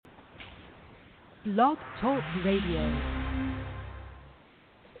Blog Talk Radio.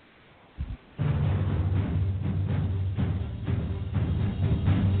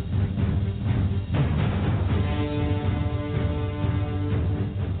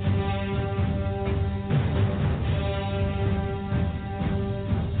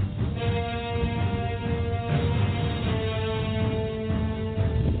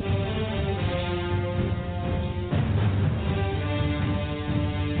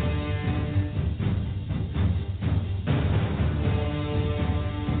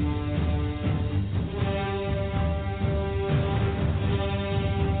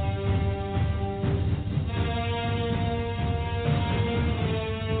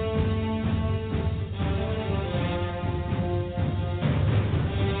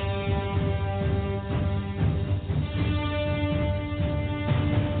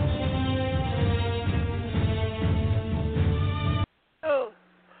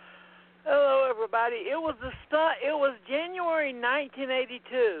 It was January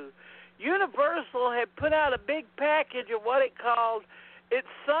 1982. Universal had put out a big package of what it called its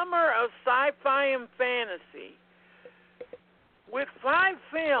Summer of Sci-Fi and Fantasy with 5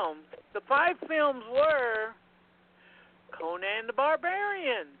 films. The 5 films were Conan the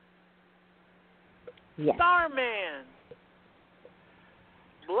Barbarian, yes. Starman,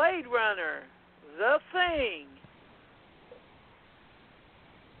 Blade Runner, The Thing,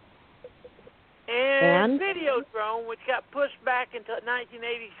 and Videodrome, which got pushed back into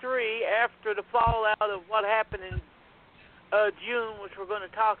 1983 after the fallout of what happened in June, which we're going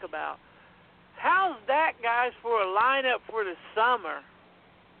to talk about. How's that, guys, for a lineup for the summer?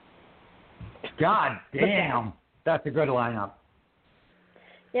 God damn. That's a good lineup.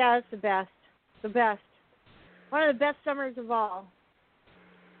 Yeah, it's the best. The best. One of the best summers of all.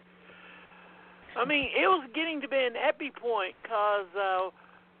 I mean, it was getting to be an epic point because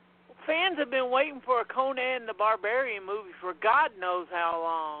fans have been waiting for a Conan the Barbarian movie for God knows how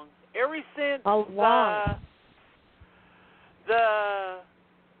long. Ever since the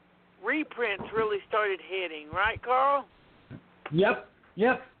reprints really started hitting, right, Karl? Yep.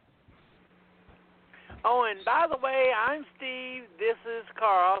 Oh, and by the way, I'm Steve. This is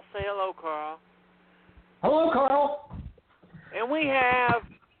Karl. Say hello, Karl. Hello, Karl. And we have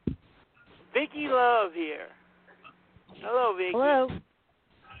Vicki Love here. Hello, Vicki. Hello.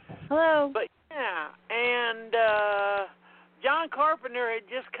 But yeah, and John Carpenter had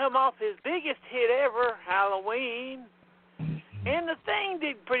just come off his biggest hit ever, Halloween. And The Thing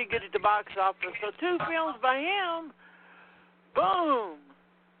did pretty good at the box office. So 2 films by him, boom.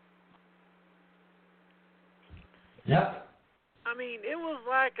 Yep. I mean, it was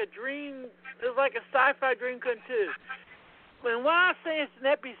like a dream. It was like a sci-fi dream come true. When I say it's an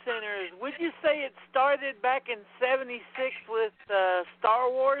epicenter, would you say it started back in '76 with Star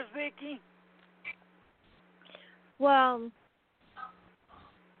Wars, Vicki? Well,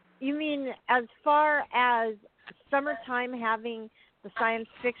 you mean as far as summertime having the science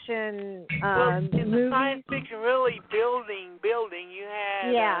fiction in movies? The science fiction really building. You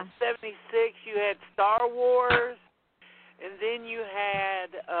had '76. You had Star Wars, and then you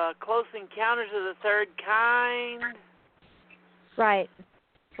had Close Encounters of the Third Kind. Right.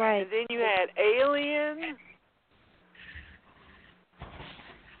 And then you had Alien,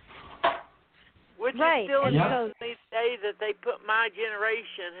 which is still in these days that they put my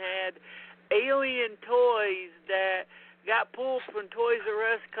generation had alien toys that got pulled from Toys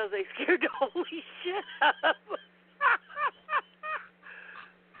R Us because they scared the holy shit out of them.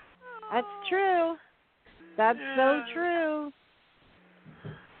 That's true. That's so true.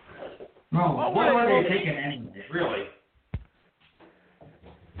 Well, what were they thinking anyway, really?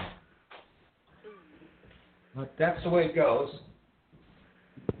 But that's the way it goes.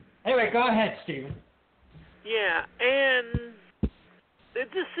 Anyway, go ahead, Steven. Yeah, and it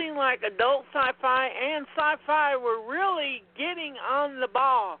just seemed like adult sci-fi and sci-fi were really getting on the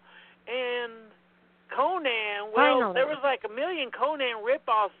ball. And Conan, well, there was like a million Conan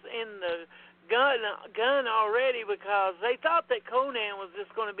ripoffs in the gun already because they thought that Conan was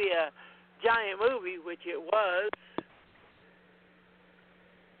just going to be a giant movie, which it was.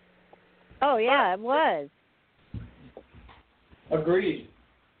 Oh, yeah, it was. Agreed.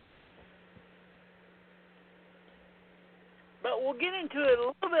 But we'll get into it a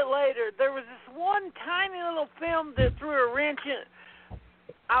little bit later. There was this one tiny little film that threw a wrench in.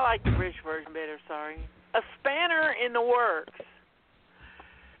 I like the British version better, sorry. A spanner in the works.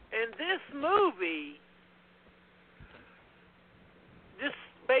 And this movie just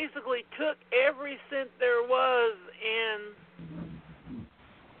basically took every cent there was in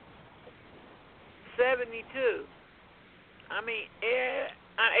 72. I mean,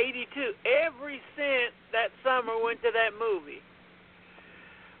 '82. Every cent that summer went to that movie.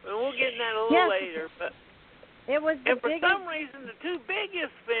 And we'll get into that a little later. But it was the for biggest... some reason, the two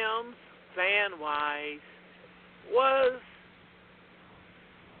biggest films, fan-wise, was...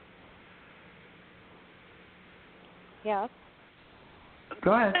 Yes.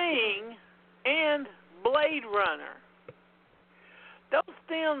 Go ahead. Thing and Blade Runner. Those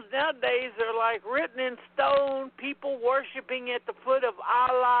films nowadays are like written in stone, people worshiping at the foot of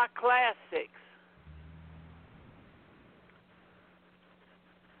Allah classics.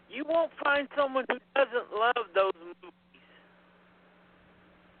 You won't find someone who doesn't love those movies.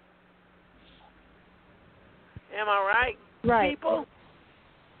 Am I right, Right. people?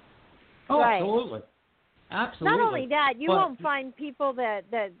 Oh, Right. absolutely. Absolutely. Not only that, you won't find people that,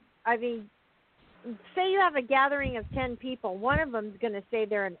 I mean, say you have a gathering of 10 people, one of them's going to say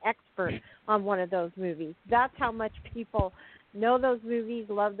they're an expert on one of those movies. That's how much people know those movies,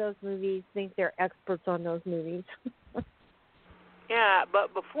 love those movies, think they're experts on those movies. Yeah,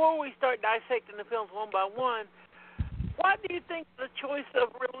 but before we start dissecting the films one by one, why do you think the choice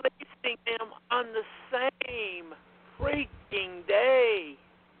of releasing them on the same freaking day?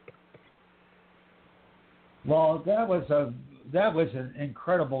 Well, that was an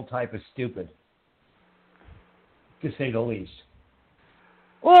incredible type of stupid, to say the least.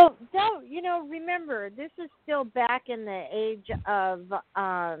 Well, remember, this is still back in the age of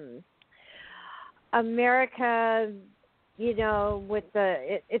America, with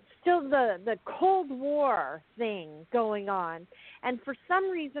it's still the Cold War thing going on. And for some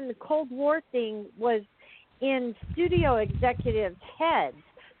reason, the Cold War thing was in studio executives' heads.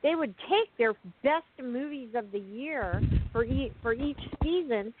 They would take their best movies of the year for each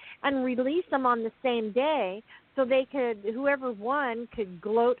season and release them on the same day, so they whoever won could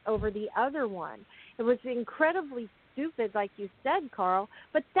gloat over the other one. It was incredibly stupid, like you said, Karl,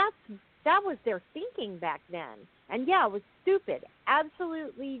 but that was their thinking back then. And yeah, it was stupid,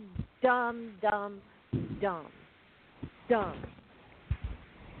 absolutely dumb. Yeah.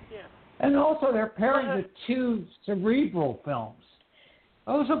 And also, they're pairing the two cerebral films.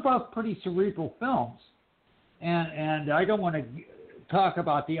 Those are both pretty cerebral films. And I don't want to talk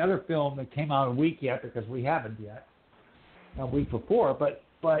about the other film that came out a week yet, because we haven't yet, a week before. But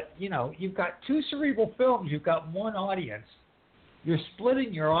you've got two cerebral films. You've got one audience. You're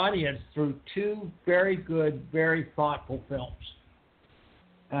splitting your audience through two very good, very thoughtful films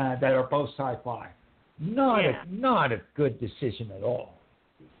that are both sci-fi. Not a good decision at all.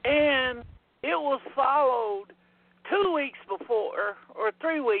 And it was followed 2 weeks before, or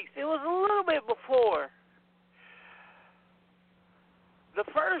 3 weeks. It was a little bit before. The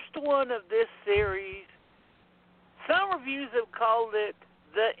first one of this series, some reviews have called it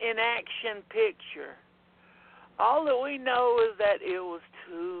the inaction picture. All that we know is that it was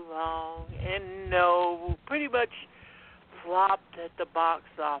too long and pretty much flopped at the box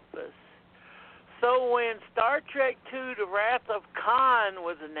office. So when Star Trek II, The Wrath of Khan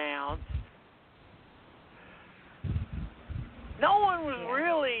was announced, no one was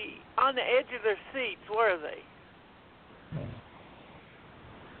really on the edge of their seats, were they?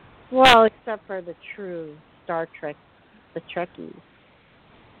 Well, except for the true Star Trek, the Trekkies.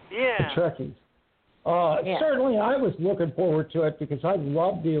 Yeah. The Trekkies. Certainly, I was looking forward to it because I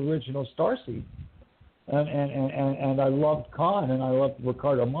loved the original Starseed, and I loved Khan, and I loved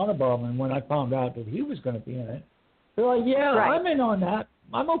Ricardo Montalban. And when I found out that he was going to be in it, they're like, "Yeah, right. I'm in on that.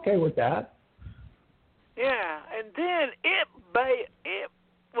 I'm okay with that." Yeah, and then it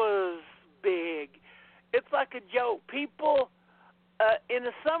was big. It's like a joke. People in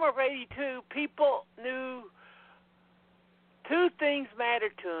the summer of '82, people knew two things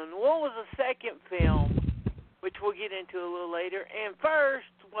mattered to them. One was the second film, which we'll get into a little later, and first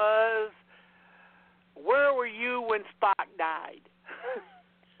was, where were you when Spock died?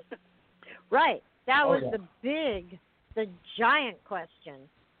 Right. That was the giant question.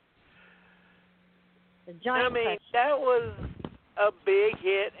 The giant question. That was a big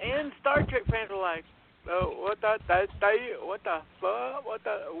hit, and Star Trek fans were like, "Oh, what the fuck?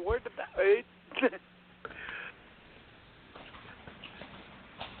 Where did that?"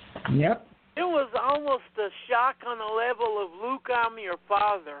 Yep. It was almost a shock on the level of Luke, I'm your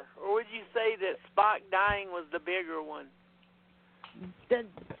father. Or would you say that Spock dying was the bigger one? The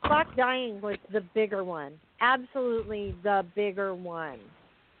Spock dying was the bigger one. Absolutely the bigger one.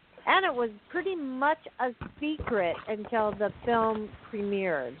 And it was pretty much a secret until the film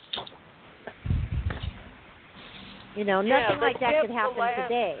premiered. Nothing like that could happen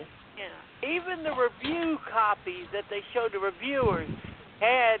today. Yeah. Even the review copies that they showed the reviewers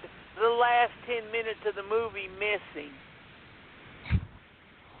had the last 10 minutes of the movie missing.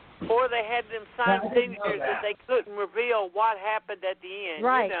 Or they had them sign I didn't know signatures that they couldn't reveal what happened at the end.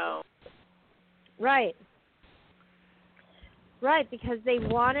 Right. You know. Right. Right, because they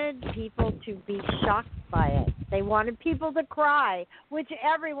wanted people to be shocked by it. They wanted people to cry, which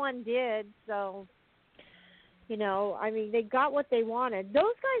everyone did. So, you know, I mean, they got what they wanted.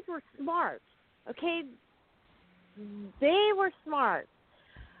 Those guys were smart, okay? They were smart.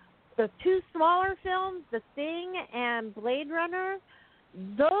 The two smaller films, The Thing and Blade Runner,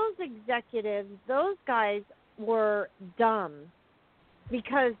 those executives, those guys were dumb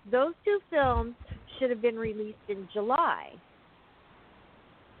because those two films should have been released in July.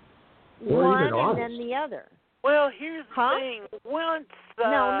 Or One even and then August. the other. Well, here's the thing. Once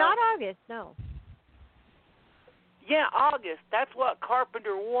no, not August, no. Yeah, August. That's what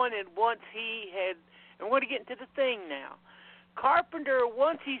Carpenter wanted once he had. And we're going to get into the thing now. Carpenter,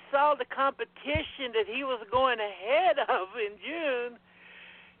 once he saw the competition that he was going ahead of in June,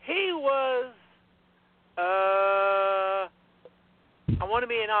 he was, I want to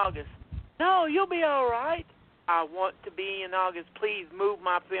be in August. No, you'll be all right. I want to be in August. Please move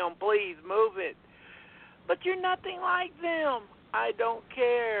my film. Please move it. But you're nothing like them. I don't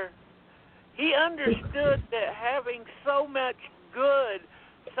care. He understood that having so much good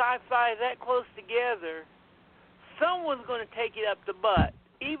sci-fi that close together, someone's going to take it up the butt,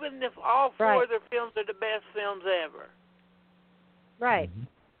 even if all four of their films are the best films ever. Right.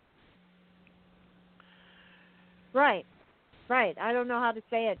 Right. Right. I don't know how to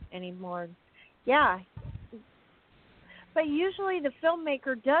say it anymore. Yeah. But usually the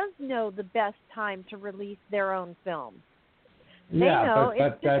filmmaker does know the best time to release their own film. Yeah,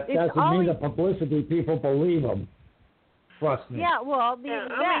 but that doesn't mean the publicity people believe them. Trust me. Yeah, well, I mean,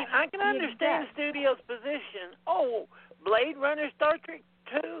 I can understand the studio's position. Oh, Blade Runner, Star Trek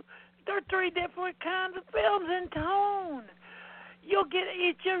 2, they're three different kinds of films in tone. You'll get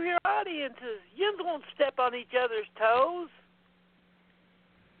each of your audiences. You won't step on each other's toes.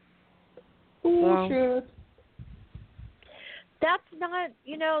 Bullshit. That's not,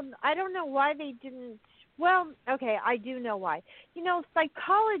 you know, I don't know why they didn't. Well, okay, I do know why. You know,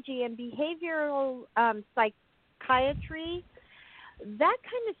 psychology and behavioral psychiatry, that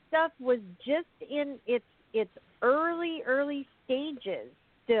kind of stuff was just in its early stages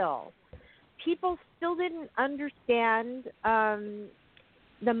still. People still didn't understand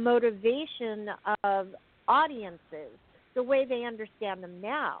the motivation of audiences the way they understand them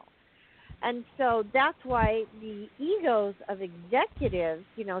now. And so that's why the egos of executives,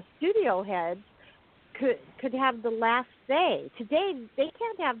 you know, studio heads, could have the last say. Today, they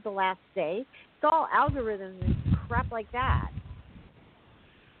can't have the last say. It's all algorithms and crap like that.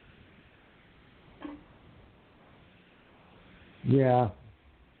 Yeah.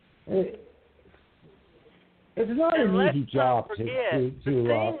 It's not an easy job to the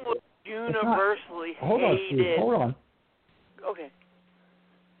thing was universally hold on, hated. Steve, hold on. Okay.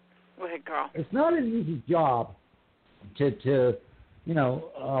 Go ahead, Carl. It's not an easy job to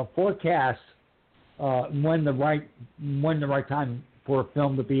forecast when the right time for a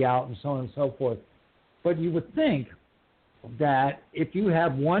film to be out and so on and so forth. But you would think that if you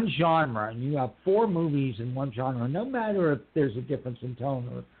have one genre and you have four movies in one genre, no matter if there's a difference in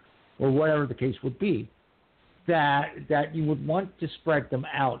tone or whatever the case would be, that you would want to spread them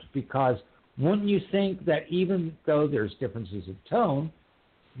out, because wouldn't you think that even though there's differences in tone,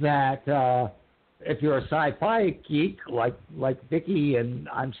 that if you're a sci-fi geek like Vicki, and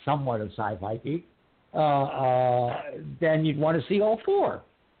I'm somewhat a sci-fi geek, then you'd want to see all four.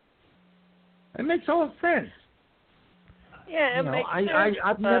 It makes all sense. Yeah, it makes sense.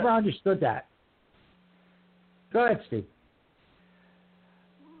 I've never understood that. Go ahead, Steve.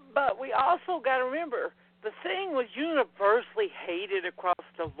 But we also got to remember, the thing was universally hated across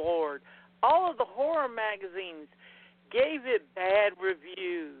the board. All of the horror magazines gave it bad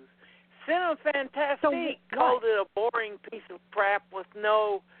reviews. Cinema Fantastique called it a boring piece of crap with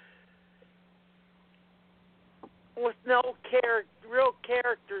no real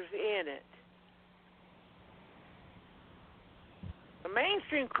characters in it. The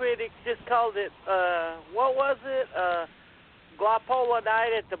mainstream critics just called it, what was it? Guapola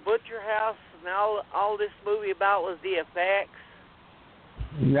Night at the Butcher House, and all this movie about was the effects.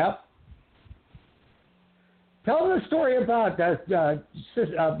 Yep. Tell the story about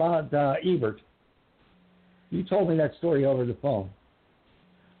Ebert. You told me that story over the phone.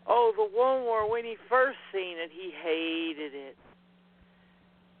 Oh, the one where when he first seen it, he hated it.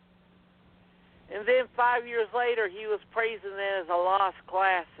 And then 5 years later, he was praising it as a lost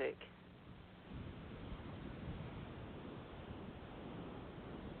classic.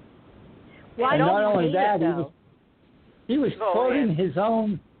 Why and don't not only hate that, it, he was quoting his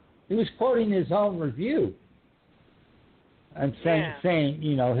own He was quoting his own review and saying,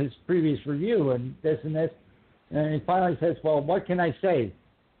 you know, his previous review and this and this. And he finally says, well, what can I say?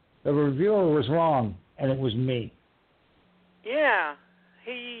 The reviewer was wrong, and it was me. Yeah,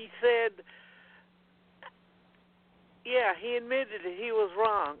 he said, he admitted that he was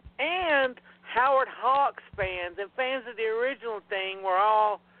wrong. And Howard Hawks fans and fans of the original thing were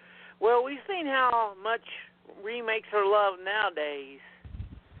all, well, we've seen how much remakes are loved nowadays.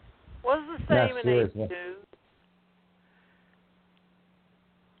 Was the same in 82.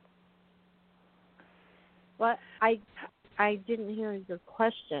 What? I didn't hear your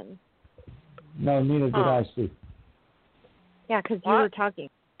question. No, neither did I, Steve. Yeah, because you were talking.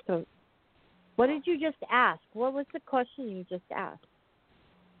 So, what did you just ask? What was the question you just asked?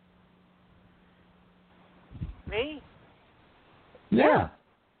 Me? Yeah.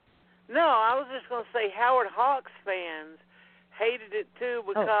 No, I was just going to say Howard Hawks fans hated it too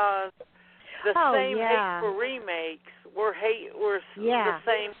because the same hate for remakes were the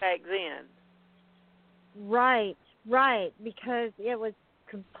same back then. Right, because it was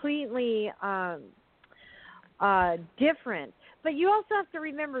completely different. But you also have to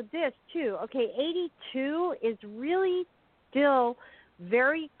remember this too. Okay, 82 is really still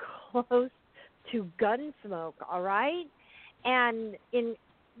very close to Gunsmoke, all right? And in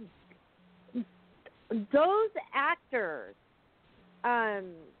those actors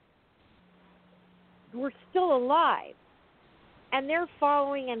were still alive, and their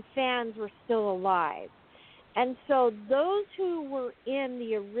following and fans were still alive. And so those who were in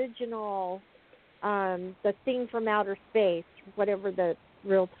the original, the Thing from Outer Space, whatever the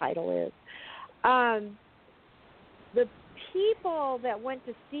real title is, the people that went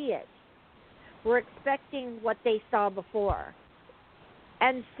to see it were expecting what they saw before.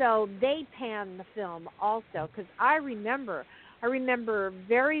 And so they panned the film also, because I remember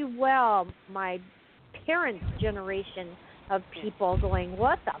very well my parents' generation of people going,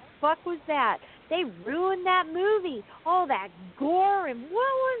 what the fuck was that? They ruined that movie. Oh, that gore, and what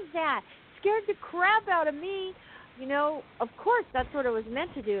was that? Scared the crap out of me. You know, of course, that's what it was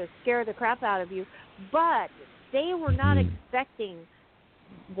meant to do, is scare the crap out of you. But they were not expecting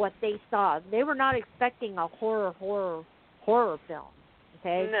what they saw. They were not expecting a horror film.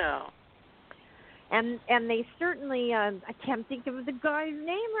 Okay? No. And they certainly, I can't think of the guy's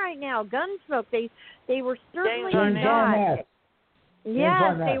name right now, Gunsmoke. They were certainly not.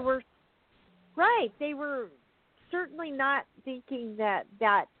 Yes, they were. Right, they were certainly not thinking that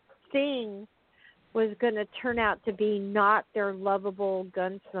Thing was going to turn out to be not their lovable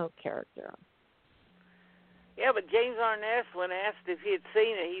Gunsmoke character. Yeah, but James Arness, when asked if he had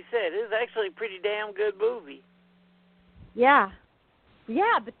seen it, he said it was actually a pretty damn good movie. Yeah,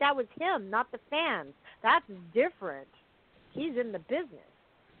 but that was him, not the fans. That's different. He's in the business.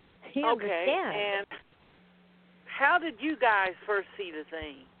 He understands. And how did you guys first see the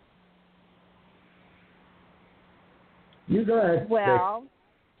Thing? You go ahead. Well,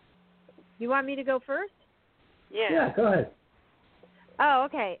 you want me to go first? Yeah, go ahead. Oh,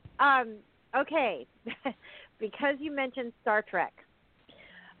 okay. Okay. Because you mentioned Star Trek.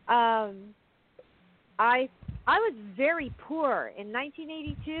 I was very poor. In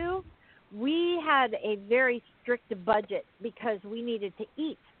 1982, we had a very strict budget because we needed to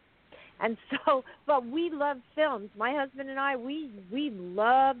eat. And so, but we loved films. My husband and I, we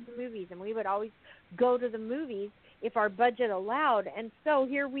loved movies, and we would always go to the movies if our budget allowed. And so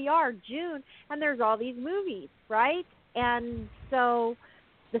here we are, June, and there's all these movies, right? And so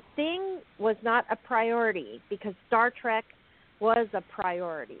the Thing was not a priority because Star Trek was a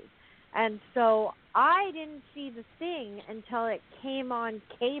priority. And so I didn't see the Thing until it came on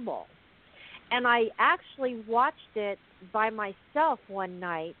cable. And I actually watched it by myself one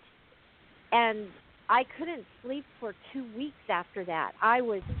night, and I couldn't sleep for 2 weeks after that. I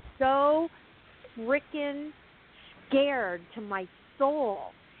was so freaking scared to my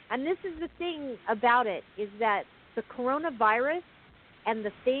soul. And this is the thing about it, is that the coronavirus and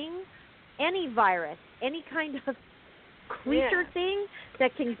the Thing, any virus, any kind of creature thing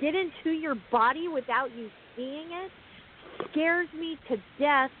that can get into your body without you seeing it, scares me to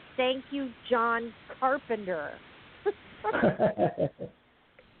death. Thank you, John Carpenter.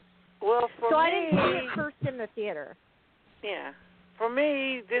 Well, so I didn't see it first in the theater. Yeah. For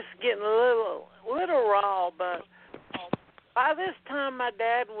me, this is getting a little raw, but by this time my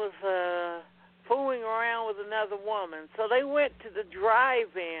dad was fooling around with another woman. So they went to the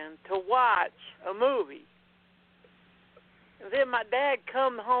drive-in to watch a movie. And then my dad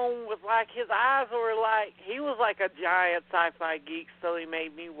come home with, like, his eyes were like, he was like a giant sci-fi geek, so he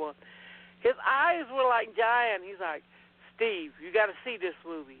made me one. His eyes were like giant. He's like, Steve, you got to see this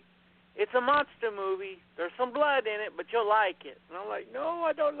movie. It's a monster movie. There's some blood in it, but you'll like it. And I'm like, no,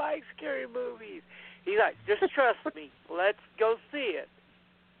 I don't like scary movies. He's like, just trust me. Let's go see it.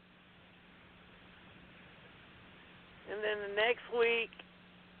 And then the next week,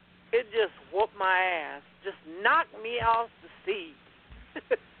 it just whooped my ass. Just knocked me off the seat.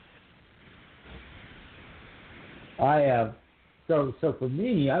 I have. So for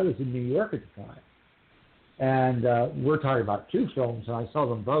me, I was in New York at the time. And we're talking about two films, and I saw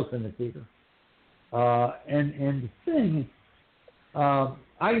them both in the theater. And the thing,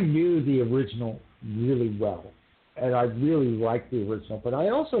 I knew the original really well, and I really liked the original, but I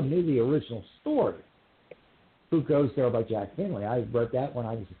also knew the original story, Who Goes There by Jack Finley. I read that when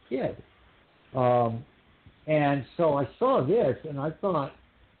I was a kid. And so I saw this, and I thought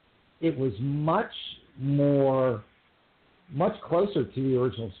it was much closer to the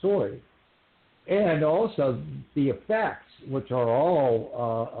original story. And also the effects, which are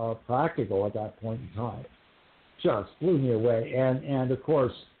all practical at that point in time, just blew me away. And of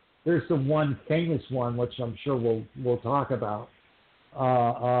course, there's the one famous one, which I'm sure we'll talk about,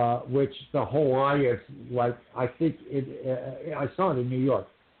 which the whole audience, like, I think I saw it in New York,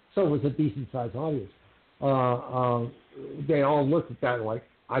 so it was a decent sized audience. They all looked at that like,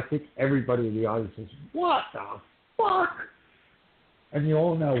 I think everybody in the audience says, "What the fuck?" And you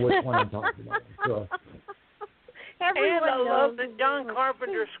all know which one I'm talking about. So. Everyone and I love knows. that John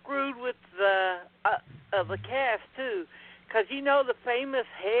Carpenter screwed with the cast, too. Because you know the famous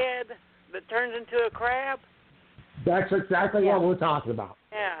head that turns into a crab? That's exactly what we're talking about.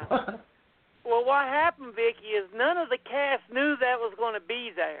 Yeah. Well, what happened, Vicki, is none of the cast knew that was going to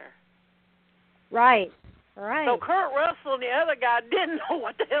be there. Right. So Kurt Russell and the other guy didn't know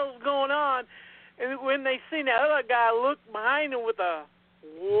what the hell was going on. And when they seen the other guy look behind him with a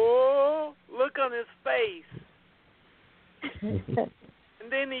whoa look on his face.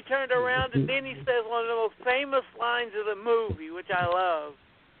 And then he turned around and then he says one of the most famous lines of the movie, which I love.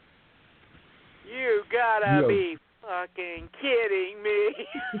 You gotta be fucking kidding me.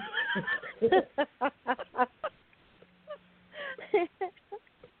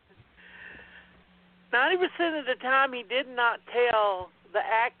 90% of the time he did not tell the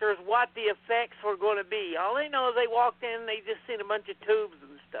actors what the effects were going to be. All they know is they walked in and they just seen a bunch of tubes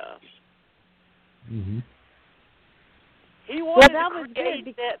and stuff. Mm-hmm. He wanted to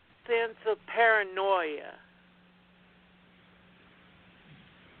create that sense of paranoia.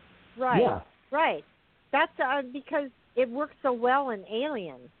 Right. Yeah. Right. That's because it works so well in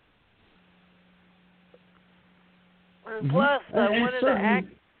Alien. And plus, one of the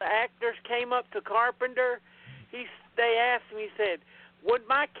actors came up to Carpenter. They asked him, he said, would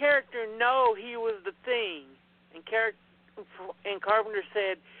my character know he was the Thing? And Carpenter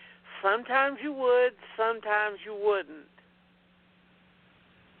said, sometimes you would, sometimes you wouldn't.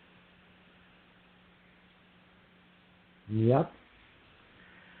 Yep.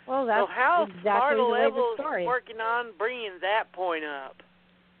 Well, that's so how's exactly the way the Sparta story. working on bringing that point up?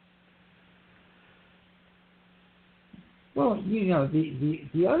 Well, you know,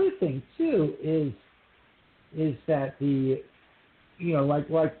 the other thing too is that the, you know,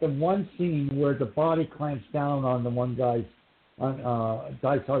 like the one scene where the body clamps down on the one guy's on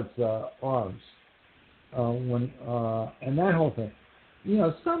Dysart's arms, and that whole thing. You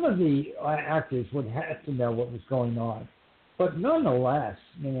know, some of the actors would have to know what was going on, but nonetheless,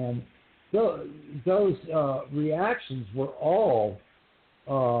 man, those reactions were all,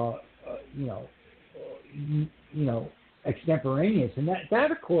 you know, extemporaneous, and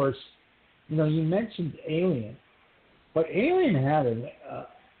that of course, you know, you mentioned Alien, but Alien had an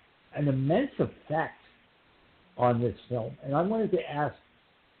immense effect on this film, and I wanted to ask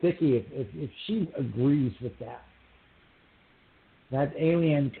Vicki if she agrees with that. That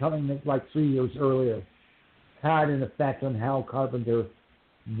Alien coming like 3 years earlier had an effect on how Carpenter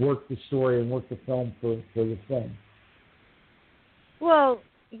worked the story and worked the film for the Thing. Well,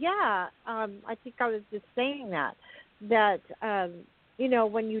 yeah, I think I was just saying that you know,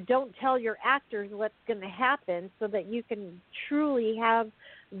 when you don't tell your actors what's going to happen so that you can truly have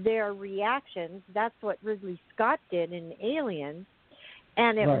their reactions, that's what Ridley Scott did in Alien,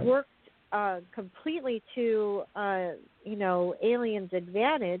 and it worked completely to, you know, Alien's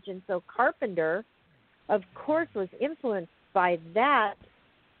advantage, and so Carpenter, of course, was influenced by that,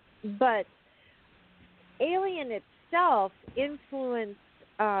 but Alien itself influenced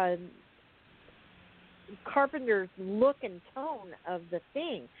Carpenter's look and tone of the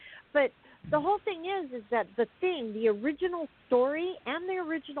Thing. But the whole thing is that the Thing, the original story and the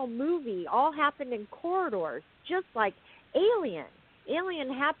original movie all happened in corridors, just like Alien. Alien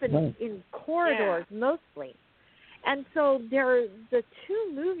happened in corridors mostly. And so the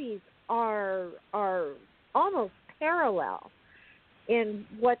two movies are almost parallel in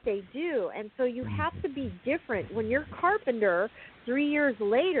what they do. And so you have to be different. When you're Carpenter, 3 years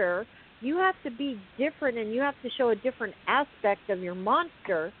later, you have to be different, and you have to show a different aspect of your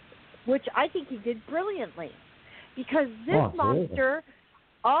monster, which I think he did brilliantly. Because this monster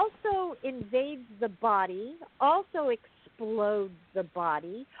also invades the body, also explodes the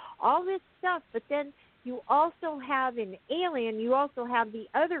body, all this stuff. But then you also have in Alien, you also have the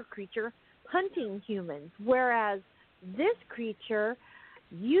other creature hunting humans, whereas this creature,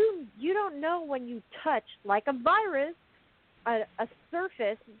 you don't know when you touch, like a virus, a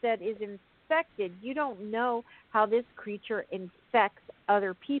surface that is infected. You don't know how this creature infects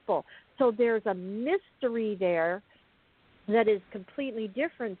other people. So there's a mystery there that is completely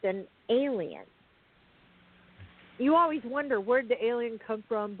different than Alien. You always wonder, where'd the alien come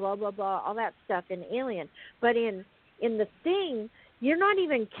from, blah, blah, blah, all that stuff in Alien. But in The Thing, you're not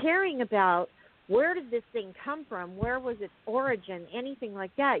even caring about where did this thing come from, where was its origin, anything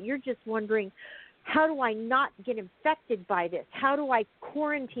like that. You're just wondering, how do I not get infected by this? How do I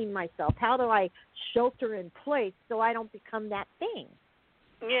quarantine myself? How do I shelter in place so I don't become that thing?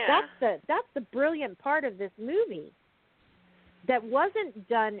 Yeah. That's the brilliant part of this movie that wasn't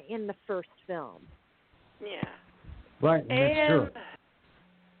done in the first film. Yeah. Right, that's true.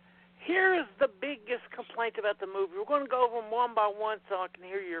 Here's the biggest complaint about the movie. We're going to go over them one by one so I can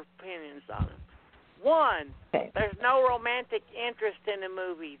hear your opinions on them. One, there's no romantic interest in the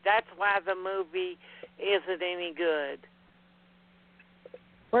movie. That's why the movie isn't any good.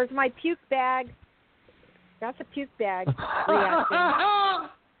 Where's my puke bag? That's a puke bag reaction.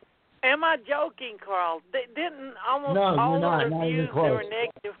 Am I joking, Karl? Didn't almost No, all not the reviews even that were close.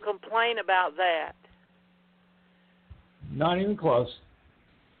 negative complain about that? Not even close.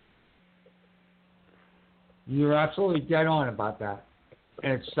 You're absolutely dead on about that.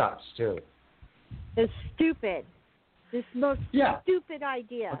 And it sucks, too. It's stupid. This most stupid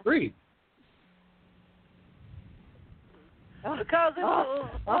idea. Agreed. Because it was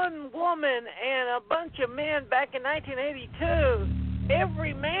one woman and a bunch of men back in 1982.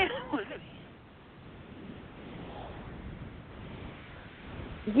 Every man was...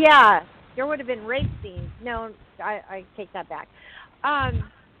 Yeah, there would have been rape scenes. No, I take that back.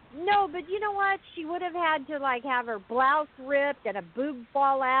 No, but you know what? She would have had to, like, have her blouse ripped and a boob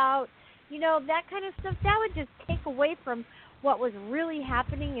fall out. You know, that kind of stuff. That would just take away from what was really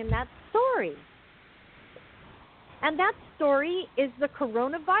happening in that story. And that story is the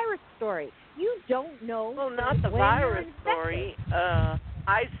coronavirus story. You don't know. Well, not the virus story.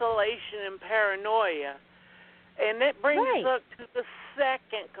 Isolation and paranoia. And that brings us up to the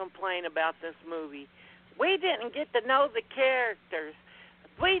second complaint about this movie. We didn't get to know the characters.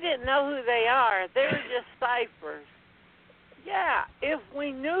 We didn't know who they are. They were just ciphers. Yeah, if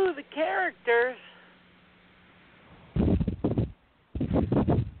we knew the characters,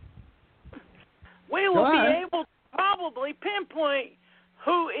 we will be able to probably pinpoint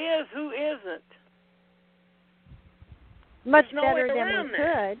who is, who isn't. Much no better way than around we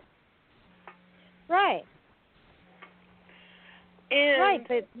that. could. Right. And right,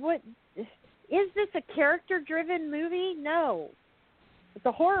 but what is this a character-driven movie? No. It's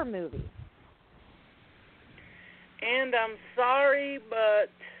a horror movie. And I'm sorry, but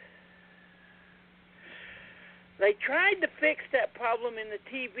they tried to fix that problem in the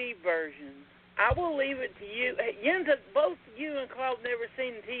TV version. I will leave it to you. Both you and Karl have never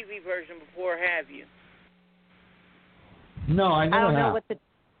seen the TV version before, have you? No, I never have.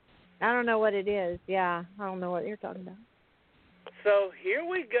 I don't know what it is. Yeah, I don't know what you're talking about. So here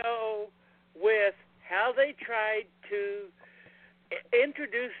we go with how they tried to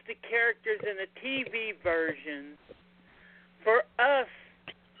introduce the characters in the TV version for us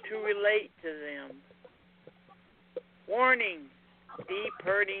to relate to them. Warning, deep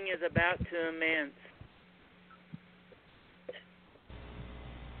hurting is about to commence.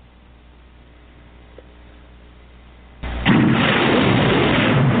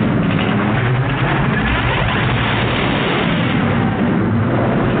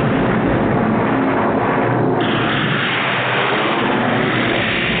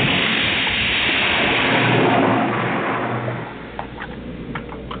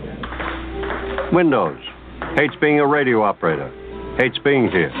 Windows. Hates being a radio operator. Hates being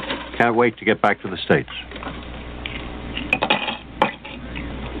here. Can't wait to get back to the States.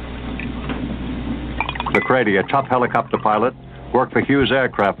 McCready, a top helicopter pilot, worked for Hughes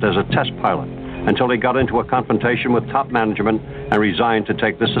Aircraft as a test pilot until he got into a confrontation with top management and resigned to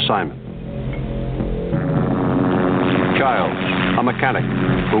take this assignment. Child, a mechanic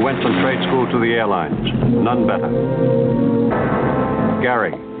who went from trade school to the airlines. None better.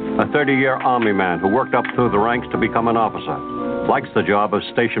 Gary, a 30-year Army man who worked up through the ranks to become an officer, likes the job of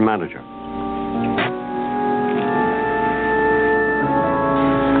station manager.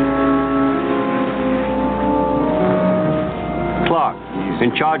 Clark,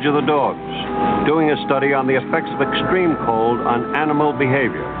 in charge of the dogs, doing a study on the effects of extreme cold on animal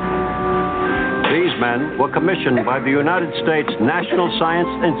behavior. These men were commissioned by the United States National Science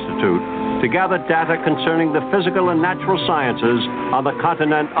Institute to gather data concerning the physical and natural sciences on the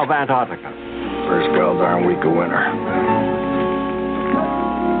continent of Antarctica. First god darn week of winter.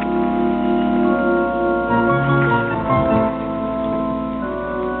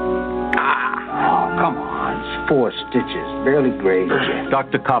 Oh, come on. It's 4 stitches. Barely grazed you.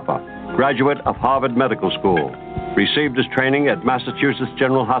 Dr. Copper, graduate of Harvard Medical School, received his training at Massachusetts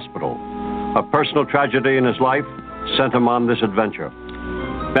General Hospital. A personal tragedy in his life sent him on this adventure.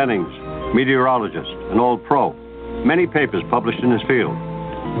 Bennings, meteorologist, an old pro, many papers published in his field.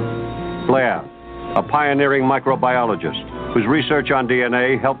 Blair, a pioneering microbiologist whose research on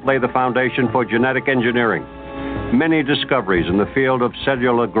DNA helped lay the foundation for genetic engineering. Many discoveries in the field of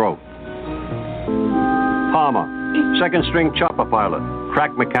cellular growth. Palmer, second-string chopper pilot,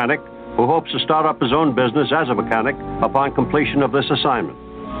 crack mechanic, who hopes to start up his own business as a mechanic upon completion of this assignment.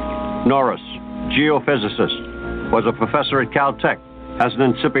 Norris, geophysicist, was a professor at Caltech, has an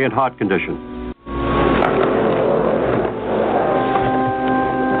incipient heart condition.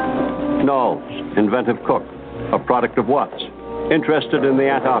 Knowles, inventive cook, a product of Watts, interested in the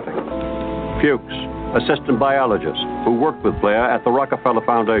Antarctic. Fuchs, assistant biologist, who worked with Blair at the Rockefeller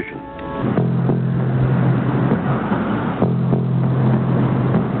Foundation.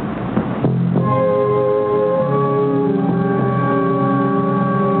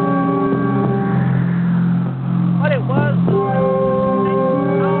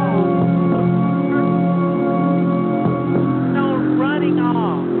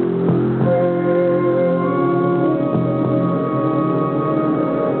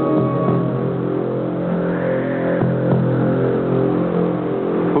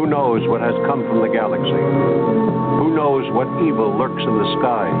 What has come from the galaxy? Who knows what evil lurks in the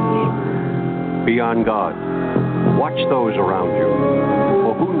skies? Beyond God, watch those around you,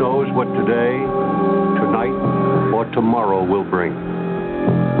 for who knows what today, tonight, or tomorrow will bring.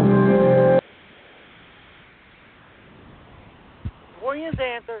 William's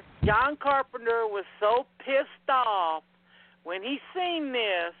answer, John Carpenter was so pissed off when he seen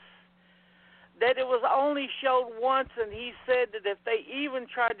this that it was only showed once, and he said that if they even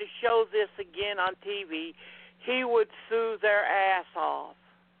tried to show this again on TV, he would sue their ass off.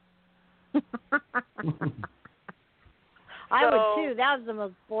 I would too. That was the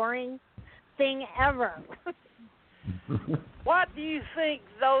most boring thing ever. What do you think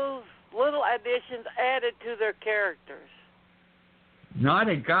those little additions added to their characters? Not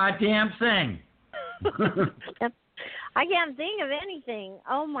a goddamn thing. I can't think of anything.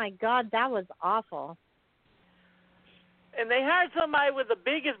 Oh, my God, that was awful. And they hired somebody with the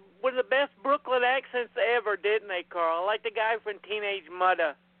best Brooklyn accents ever, didn't they, Karl? Like the guy from Teenage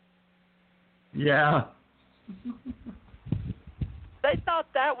Mudda. Yeah. They thought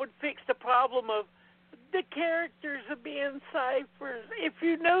that would fix the problem of the characters of being ciphers. If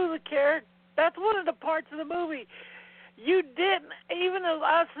you knew the character, that's one of the parts of the movie. You didn't, even as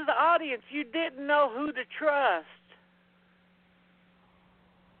us as the audience, you didn't know who to trust.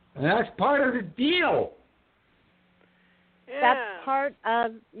 And that's part of the deal. Yeah. That's part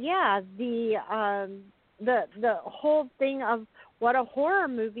of the whole thing of what a horror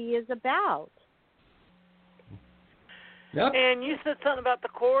movie is about. Yep. And you said something about the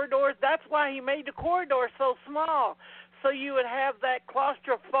corridors. That's why he made the corridor so small, so you would have that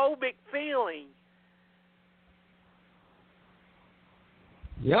claustrophobic feeling.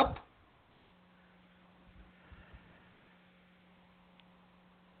 Yep.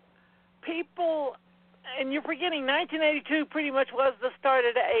 People, and you're forgetting 1982 pretty much was the start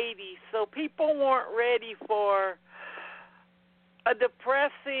of the 80s, so people weren't ready for a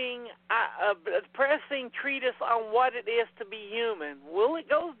depressing treatise on what it is to be human.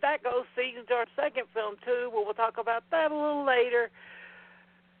 That goes into our second film too, but we'll talk about that a little later.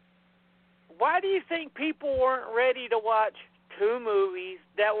 Why do you think people weren't ready to watch two movies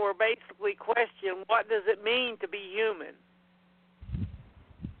that were basically questioning what does it mean to be human?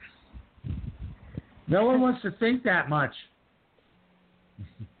 No one wants to think that much.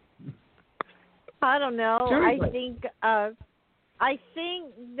 I don't know. Seriously. I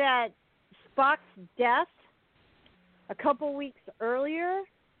think that Spock's death a couple weeks earlier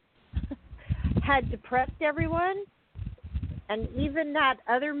had depressed everyone, And even that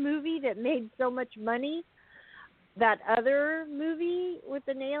other movie that made so much money, that other movie with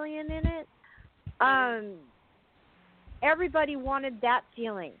an alien in it, everybody wanted that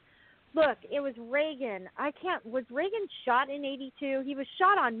feeling. Look, it was Reagan. Was Reagan shot in 82? He was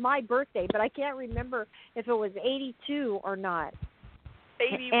shot on my birthday, but I can't remember if it was 82 or not.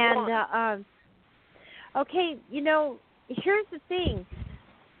 81. And, okay, here's the thing.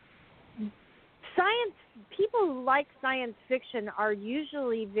 People who like science fiction are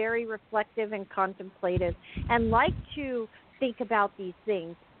usually very reflective and contemplative and like to think about these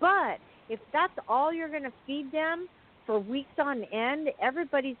things. But if that's all you're going to feed them for weeks on end,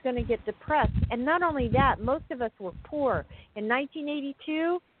 everybody's going to get depressed. And not only that, most of us were poor. In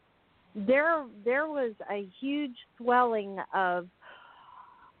 1982, there was a huge swelling of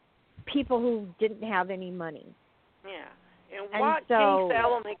people who didn't have any money. Yeah. And what Kinks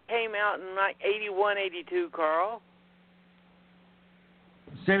album came out in like 81, 82, Carl?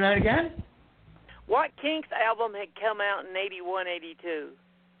 Say that again? What Kinks album had come out in 81, 82?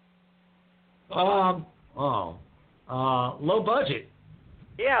 Low budget.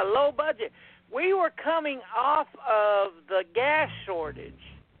 Yeah, low budget. We were coming off of the gas shortage.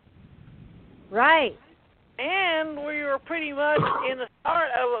 Right. And we were pretty much in the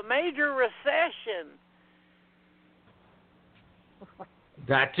start of a major recession.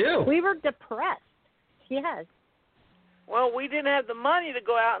 That too. We were depressed. Yes. Well, we didn't have the money to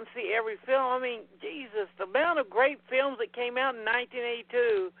go out and see every film. I mean, Jesus, the amount of great films that came out in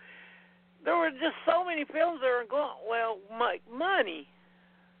 1982, there were just so many films that were going, money.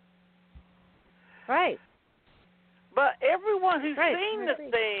 Right. But everyone who's right. seen the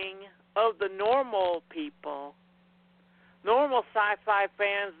thing of the normal people, normal sci-fi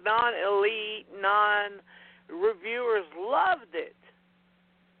fans, non-elite, non-reviewers, loved it.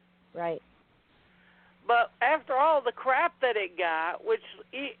 Right. But after all the crap that it got, which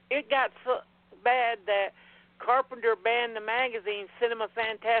it got so bad that Carpenter banned the magazine Cinema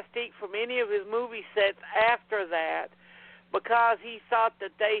Fantastique from any of his movie sets after that because he thought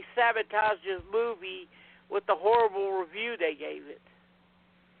that they sabotaged his movie with the horrible review they gave it.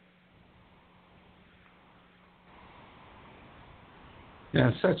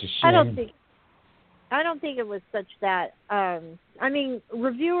 Yeah, such a shame. I don't think it was such that. I mean,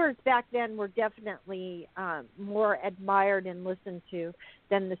 reviewers back then were definitely more admired and listened to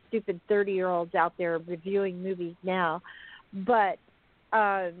than the stupid 30-year-olds out there reviewing movies now. But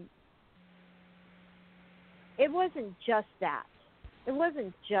it wasn't just that. It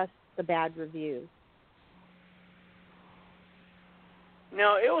wasn't just the bad reviews.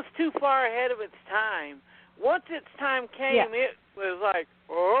 No, it was too far ahead of its time. Once its time came, It was like,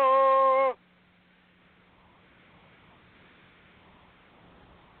 oh.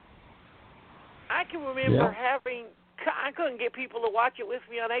 I can remember I couldn't get people to watch it with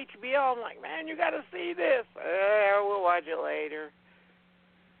me on HBO. I'm like, man, you got to see this. We'll watch it later.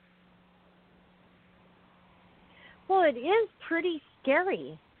 Well, it is pretty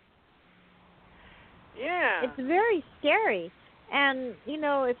scary. Yeah. It's very scary. And,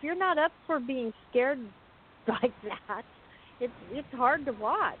 if you're not up for being scared like that, it's hard to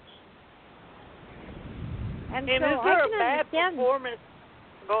watch. And so is there I can a bad understand. Performance?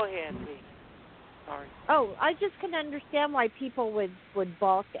 Go ahead, please. Sorry. Oh, I just can understand why people would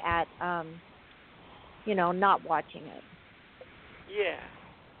balk at, not watching it. Yeah.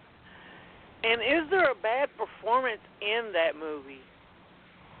 And is there a bad performance in that movie?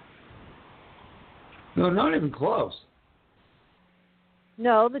 No, not even close.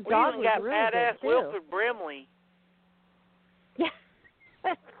 No, the dog we even was got really badass good too. Wilford Brimley.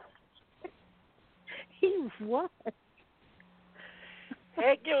 Yeah. He was.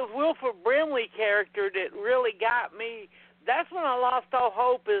 Heck, it was Wilford Brimley character that really got me. That's when I lost all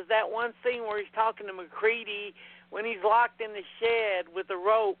hope, is that one scene where he's talking to McCready when he's locked in the shed with a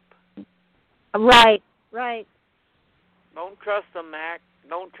rope. Right. Don't trust them, Mac.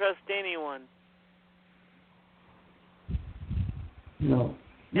 Don't trust anyone. No.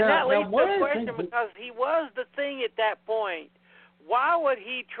 And that leads to a question, because he was the thing at that point. Why would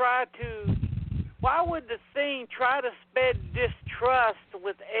the thing try to spread distrust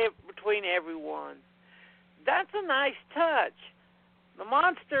between everyone? That's a nice touch. The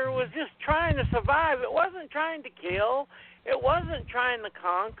monster was just trying to survive. It wasn't trying to kill. It wasn't trying to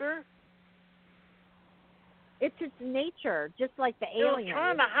conquer. It's its nature, just like the alien. It was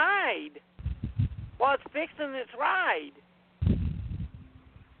trying to hide while it's fixing its ride.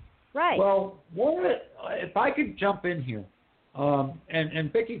 Right. Well, if I could jump in here,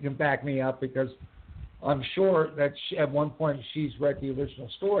 and Vicki can back me up, because I'm sure that at one point she's read the original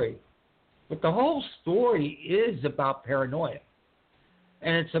story. But the whole story is about paranoia.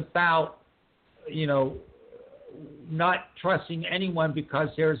 And it's about, not trusting anyone because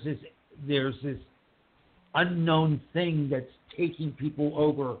there's this unknown thing that's taking people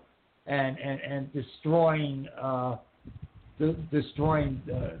over and destroying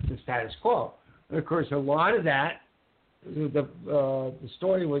the status quo. And of course, a lot of that, the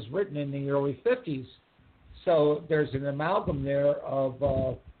story was written in the early 50s, so there's an amalgam there of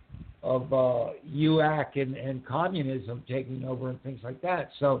UAC and communism taking over and things like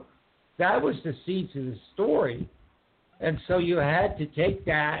that. So that was the seeds of the story, and so you had to take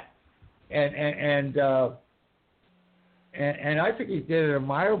that and I think he did an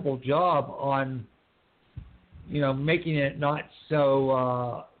admirable job on, making it not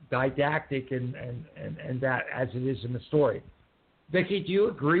so didactic and that as it is in the story. Vicki, do you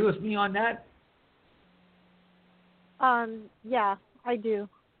agree with me on that? Yeah, I do.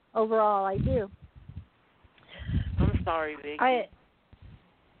 Overall, I do. I'm sorry, Vicki.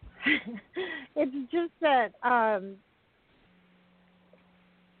 It's just that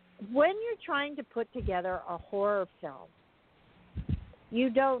when you're trying to put together a horror film, you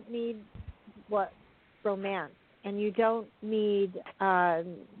don't need romance, and you don't need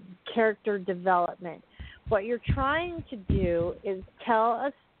character development. What you're trying to do is tell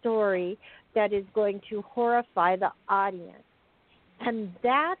a story that is going to horrify the audience. And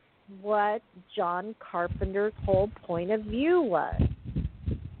that's what John Carpenter's whole point of view was.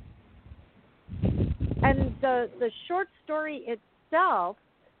 And the short story itself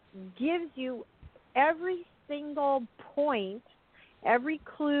gives you every single point, every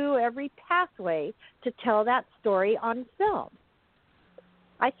clue, every pathway to tell that story on film.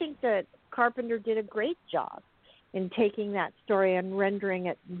 I think that Carpenter did a great job in taking that story and rendering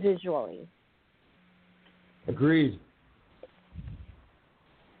it visually. Agreed.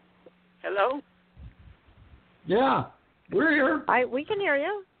 Hello? Yeah, we're here. We can hear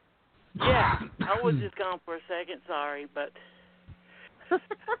you. Yeah, I was just gone for a second, sorry, but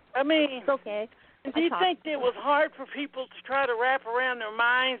I mean, it's okay. Do you think it was hard for people to try to wrap around their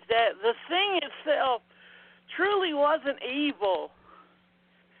minds that the thing itself truly wasn't evil?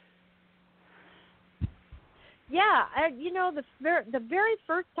 Yeah, the very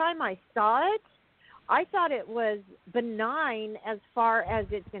first time I saw it, I thought it was benign as far as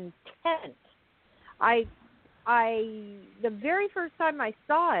its intent. The very first time I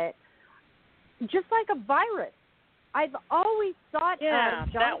saw it, just like a virus, I've always thought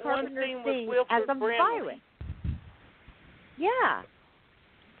of John Carpenter's thing as a virus. Yeah.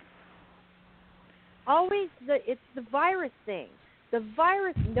 Always it's the virus thing. The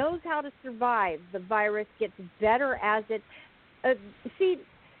virus knows how to survive. The virus gets better as it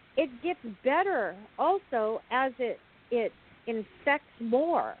it gets better also as it infects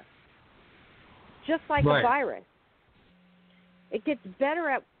more. Just like a virus. It gets better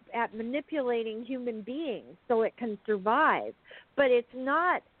at manipulating human beings so it can survive. But it's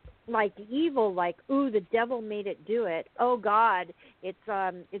not like evil, like, ooh, the devil made it do it. Oh God, it's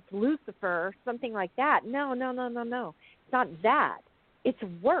Lucifer, something like that. No. It's not that. It's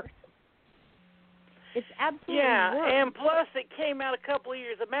worse. It's absolutely worse. Yeah, and plus it came out a couple of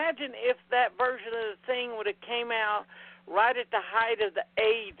years. Imagine if that version of the thing would have came out right at the height of the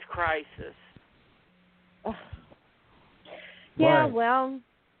AIDS crisis. Yeah, well,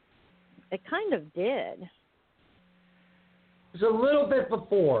 it kind of did. It was a little bit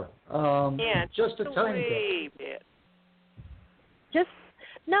before. Just a tiny bit. Just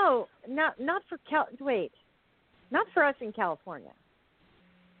not for not for us in California.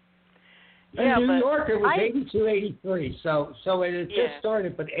 In New York, it was 82, 83. So it had just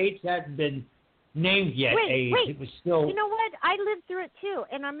started, but AIDS hadn't been named yet. AIDS. It was still. You know what? I lived through it too,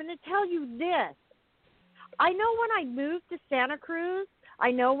 and I'm going to tell you this. I know when I moved to Santa Cruz. I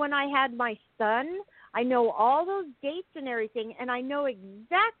know when I had my son. I know all those dates and everything, and I know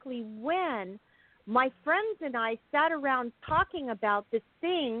exactly when my friends and I sat around talking about this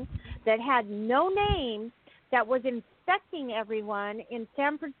thing that had no name that was infecting everyone in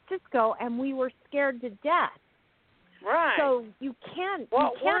San Francisco, and we were scared to death. Right. So you can't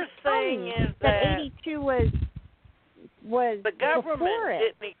what you can't we're tell saying me is that 82 was the government before it.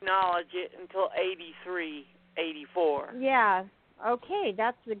 didn't acknowledge it until 83, 84. Yeah. Okay,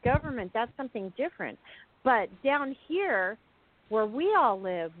 that's the government. That's something different. But down here, where we all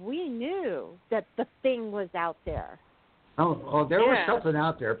live, we knew that the thing was out there. Oh, there was something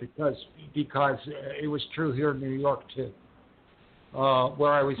out there because it was true here in New York too,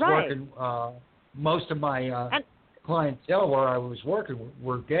 where I was working. Most of my clientele where I was working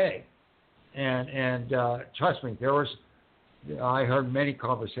were gay, and trust me, there was I heard many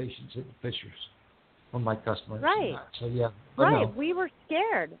conversations at the Fishers from my customers. Right. So, yeah. Right. No. We were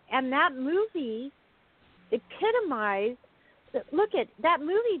scared. And that movie epitomized, look, that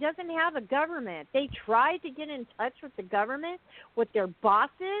movie doesn't have a government. They tried to get in touch with the government, with their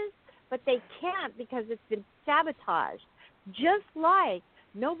bosses, but they can't because it's been sabotaged. Just like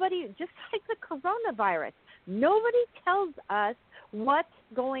the coronavirus. Nobody tells us what's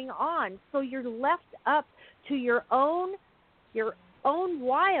going on. So you're left up to your own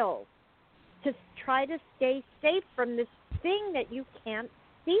wiles to try to stay safe from this thing that you can't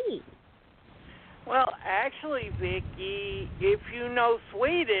see. Well, actually, Vicki, if you know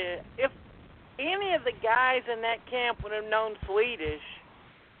Swedish, if any of the guys in that camp would have known Swedish,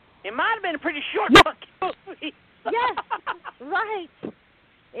 it might have been a pretty short fucking movie. Yes, right.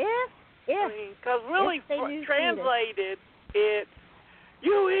 Because really, translated, it's,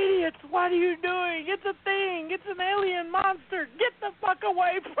 you idiots, what are you doing? It's a thing. It's an alien monster. Get the fuck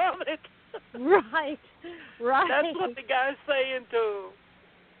away from it. Right. That's what the guy's saying to him.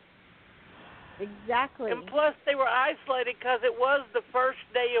 Exactly. And plus, they were isolated because it was the first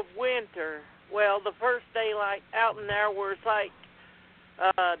day of winter. Well, the first day, like, out in there where it's, like,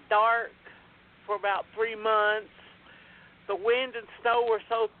 dark for about 3 months. The wind and snow were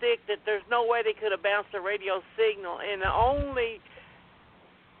so thick that there's no way they could have bounced a radio signal. And the only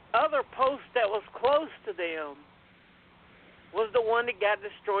other post that was close to them was the one that got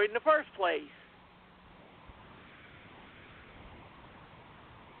destroyed in the first place.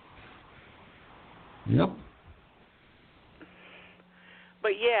 Yep.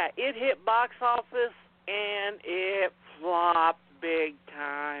 But yeah, it hit box office and it flopped big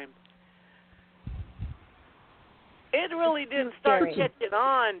time. It really didn't start catching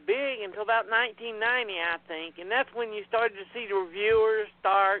on big until about 1990, I think, and that's when you started to see the reviewers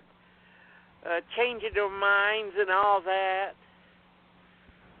start changing their minds and all that.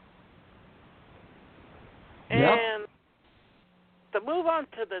 Yep. And to move on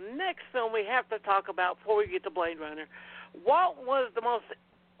to the next film we have to talk about before we get to Blade Runner, what was the most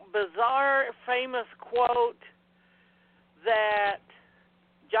bizarre, famous quote that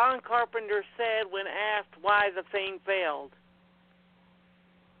John Carpenter said when asked why the thing failed?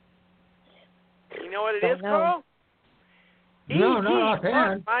 You know what it is, Karl? No, not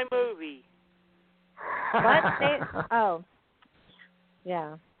offhand. My movie. What? Oh.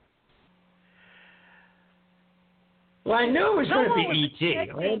 Yeah. Well, I knew it was going to be E.T.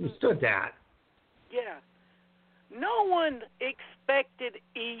 I understood that. Yeah. No one expected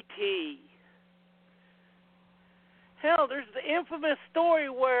E.T. Hell, there's the infamous story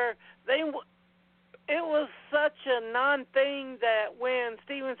where it was such a non-thing that when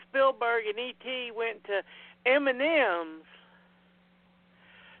Steven Spielberg and E.T. went to M&M's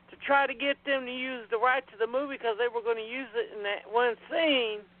to try to get them to use the rights to the movie because they were going to use it in that one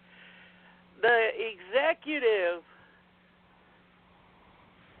scene, the executive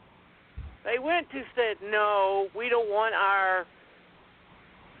they went to said, no, we don't want our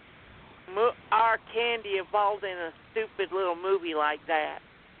candy involved in a stupid little movie like that.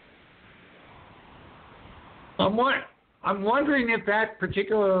 I'm wondering if that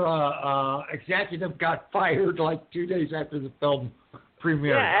particular executive got fired like 2 days after the film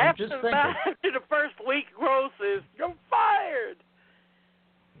premiered. Yeah, after the first week grosses, you're fired.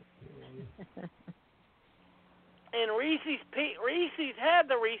 And Reese's had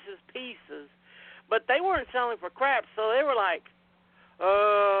the Reese's Pieces, but they weren't selling for crap, so they were like,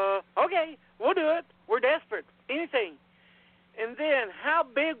 okay, we'll do it. We're desperate. Anything. And then, how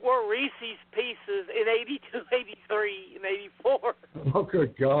big were Reese's Pieces in 82, 83, and 84? Oh,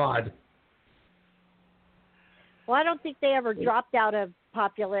 good God. Well, I don't think they ever dropped out of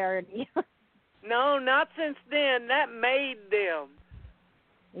popularity. No, not since then. That made them.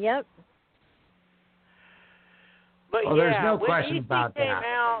 Yep. But there's no question about that. Came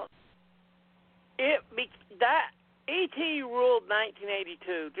out, that E.T. ruled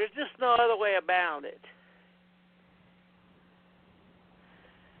 1982. There's just no other way about it.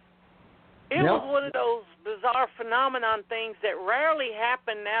 It was one of those bizarre phenomenon things that rarely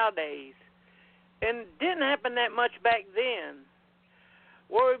happen nowadays, and didn't happen that much back then.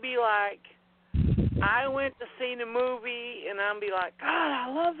 Where it'd be like, I went to see the movie, and I'd be like, God, I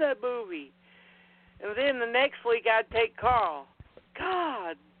love that movie. And then the next week, I'd take Karl.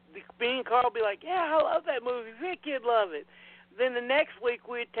 God, me and Karl would be like, yeah, I love that movie. Vicki'd love it. Then the next week,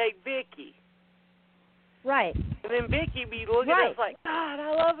 we'd take Vicki. Right. And then Vicki'd be looking at us like, God,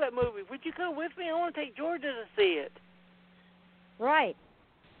 I love that movie. Would you come with me? I want to take Georgia to see it. Right.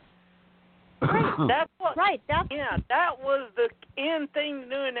 That's what. Right. That was the end thing to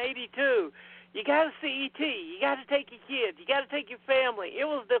do in '82. You got to see E.T. You got to take your kids. You got to take your family. It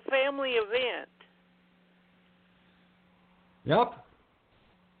was the family event. Yep.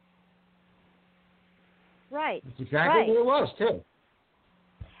 Right. That's exactly what it was, too.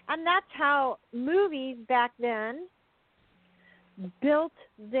 And that's how movies back then built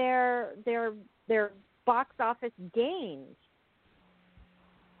their box office gains,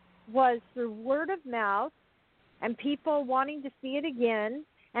 was through word of mouth and people wanting to see it again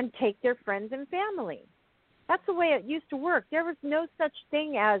and take their friends and family. That's the way it used to work. There was no such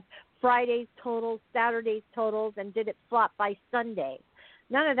thing as Friday's totals, Saturday's totals, and did it flop by Sunday.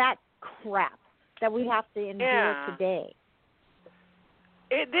 None of that crap that we have to endure today.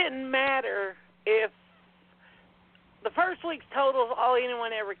 It didn't matter if the first week's totals all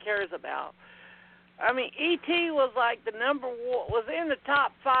anyone ever cares about. I mean, E.T. was like the number one, was in the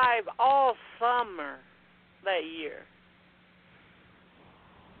top 5 all summer that year.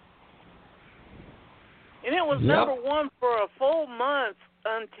 And it was number 1 for a full month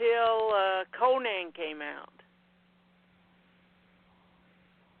until Conan came out.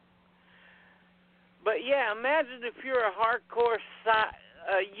 But yeah, imagine if you're a hardcore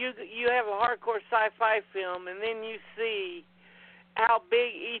you have a hardcore sci-fi film, and then you see how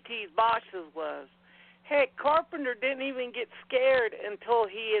big E.T.'s boxes was. Heck, Carpenter didn't even get scared until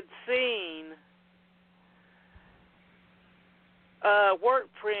he had seen a work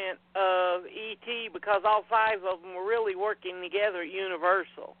print of E.T. because all 5 of them were really working together at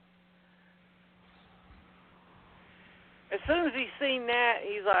Universal. As soon as he's seen that,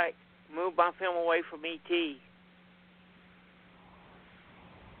 he's like, move my film away from E.T.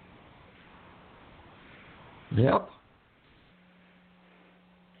 Yep.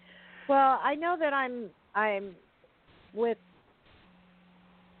 Well, I know that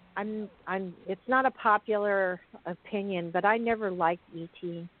it's not a popular opinion, but I never liked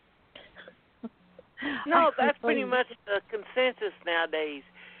E.T. No, that's pretty much the consensus nowadays.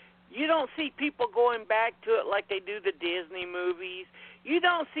 You don't see people going back to it like they do the Disney movies. You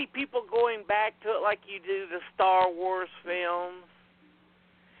don't see people going back to it like you do the Star Wars films.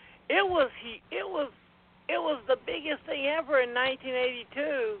 It was the biggest thing ever in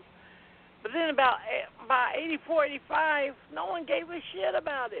 1982. But then by 84, 85, no one gave a shit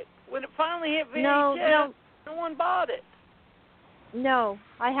about it. When it finally hit VHS, no one bought it. No,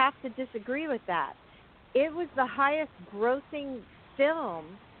 I have to disagree with that. It was the highest grossing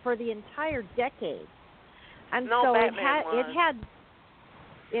film for the entire decade. And no, so Batman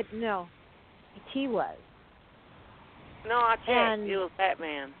E.T. was. No, I checked. It was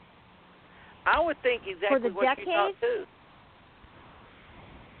Batman. I would think exactly what you thought, too.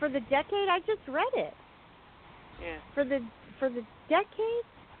 For the decade, I just read it. Yeah. For the decade,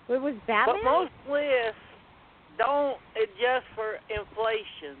 it was Batman. But most lists don't adjust for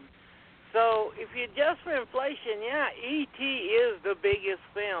inflation. So if you adjust for inflation, E.T. is the biggest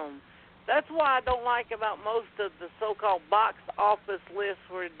film. That's why I don't like about most of the so-called box office lists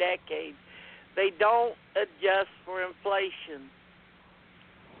for decades. They don't adjust for inflation.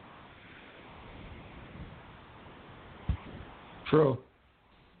 True.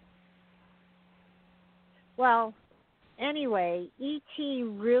 Well, anyway, E.T.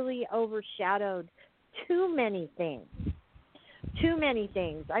 really overshadowed too many things. Too many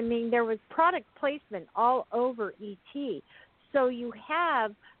things. I mean, there was product placement all over E.T. So you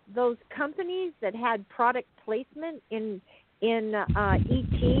have those companies that had product placement in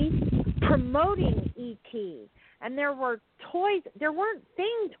E.T. promoting E.T. And there were toys. There weren't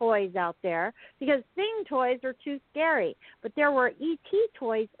Thing toys out there because Thing toys are too scary. But there were E.T.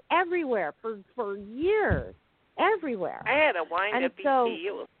 toys everywhere for years, everywhere. I had a wind-up E.T.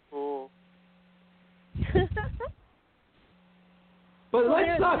 It was cool. But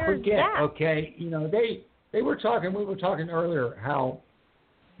let's not forget, okay? You know, they were talking. We were talking earlier how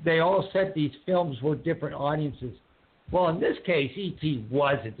they all said these films were different audiences. Well, in this case, E.T.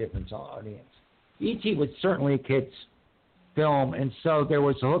 was a different audience. E.T. was certainly a kid's film, and so there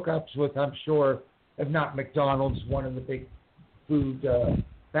was hookups with, I'm sure, if not McDonald's, one of the big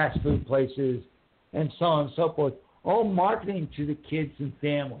fast food places, and so on and so forth, all marketing to the kids and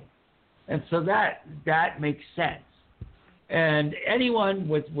family. And so that makes sense. And anyone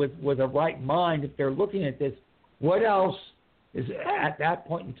with a right mind, if they're looking at this, what else is at that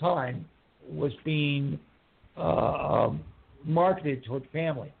point in time was being marketed toward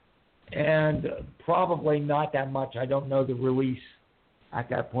family? And probably not that much. I don't know the release at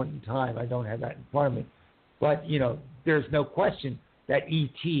that point in time. I don't have that in front of me. But, you know, there's no question that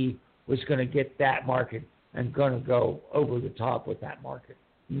E.T. was going to get that market and going to go over the top with that market.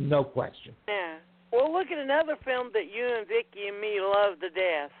 No question. Yeah. Well, look at another film that you and Vicki and me love to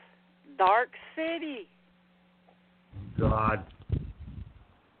death, Dark City. God.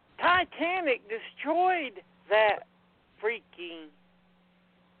 Titanic destroyed that freaking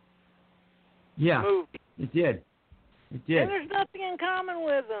movie. It did. It did. And there's nothing in common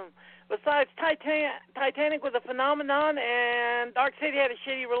with them. Besides, Titanic was a phenomenon, and Dark City had a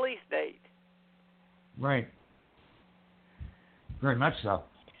shitty release date. Right. Very much so.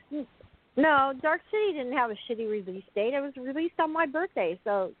 No, Dark City didn't have a shitty release date. It was released on my birthday,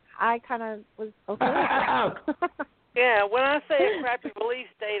 so I kind of was okay with it. Yeah, when I say a crappy release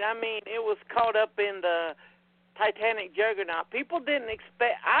date, I mean it was caught up in the Titanic juggernaut. People didn't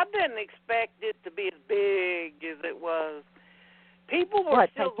expect. I didn't expect it to be as big as it was. People were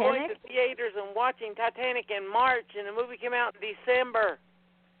still going to theaters and watching Titanic in March, and the movie came out in December.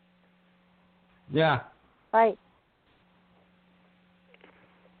 Yeah. Right.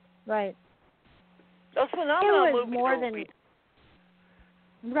 Right. Those phenomenal movies more than.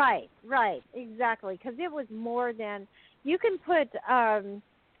 Right, exactly. Because it was more than you can put. I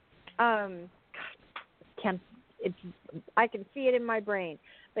can see it in my brain,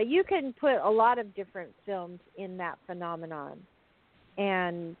 but you can put a lot of different films in that phenomenon,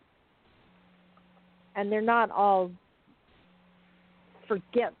 and they're not all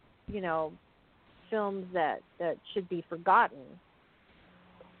films that should be forgotten.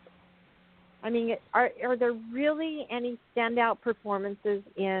 I mean, are there really any standout performances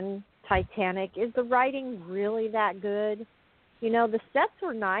in Titanic? Is the writing really that good? The sets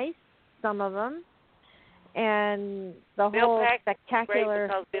were nice, some of them, and the whole spectacular. Great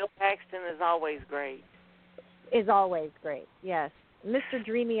because Bill Paxton is always great. Is always great, yes. Mr.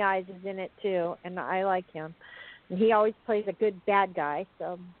 Dreamy Eyes is in it too, and I like him. And he always plays a good bad guy.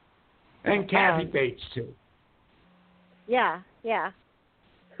 So. And Kathy Bates too. Yeah.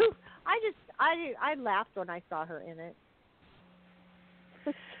 I laughed when I saw her in it.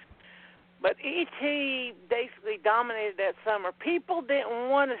 But E.T. basically dominated that summer. People didn't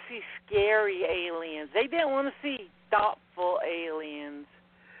want to see scary aliens. They didn't want to see thoughtful aliens.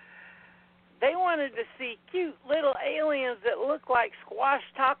 They wanted to see cute little aliens that looked like squash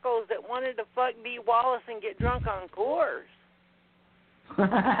tacos that wanted to fuck Dee Wallace and get drunk on Coors.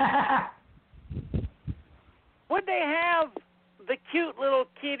 Would they have the cute little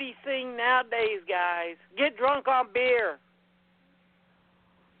kitty thing nowadays, guys? Get drunk on beer.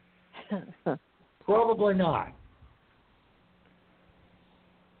 Probably not.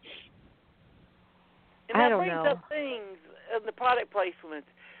 And that brings up things in the product placements.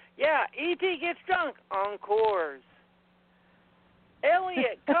 Yeah, E.T. gets drunk on Coors.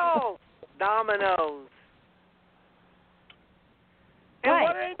 Elliot calls Domino's. And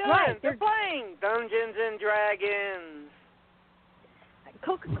what are they doing? Right. They're playing Dungeons and Dragons.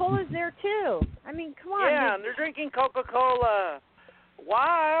 Coca-Cola's there too. I mean, come on. Yeah, and they're drinking Coca-Cola.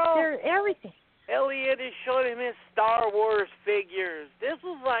 While they're everything. Elliot is showing him his Star Wars figures. This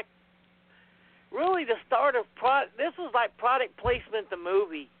was like really the start of this was like product placement, the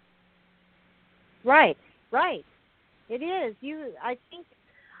movie. Right. It is. I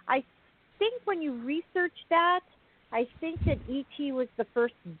think when you research that, I think that E.T. was the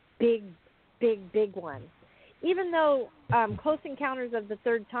first big one. Even though Close Encounters of the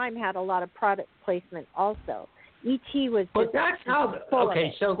Third Time had a lot of product placement also. E.T. was But that's how...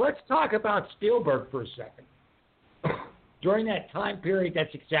 Okay, so let's talk about Spielberg for a second. During that time period,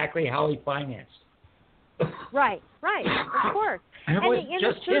 that's exactly how he financed. Right, of course. And it was in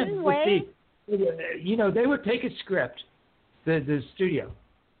just a certain him way... they would take a script, the studio.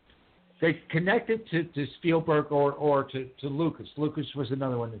 They connected to Spielberg or to Lucas. Lucas was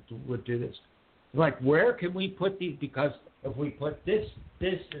another one that would do this. Like, where can we put these? Because if we put this,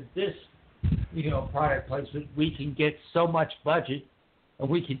 and this, product placement, we can get so much budget, and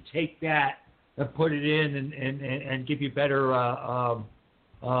we can take that and put it in and give you better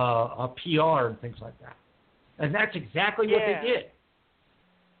PR and things like that. And that's exactly what they did.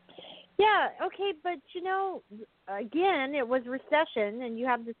 Yeah, okay, but again, it was recession, and you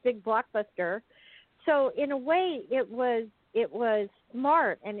have this big blockbuster. So in a way, it was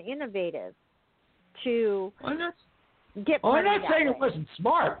smart and innovative to get money. I'm not saying way. it wasn't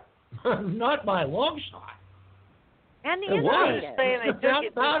smart, not by a long shot. And I'm just saying they took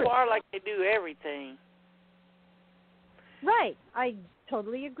it too far, like they do everything. Right, I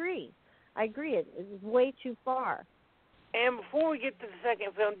totally agree. It was way too far. And before we get to the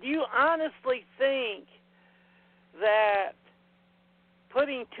second film, do you honestly think that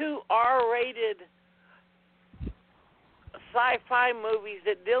putting two R-rated sci-fi movies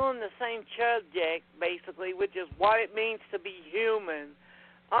that deal in the same subject, basically, which is what it means to be human,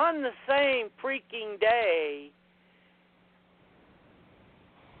 on the same freaking day,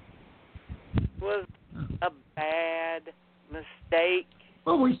 was a bad mistake.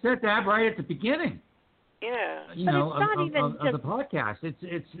 Well, we said that right at the beginning. Yeah. You But know, it's not even of the podcast.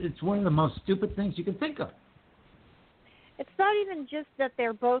 It's one of the most stupid things you can think of. It's not even just that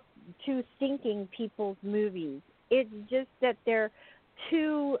they're both two stinking people's movies. It's just that they're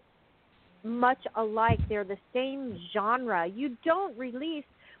too much alike. They're the same genre. You don't release.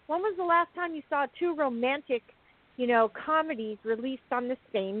 When was the last time you saw two romantic, comedies released on the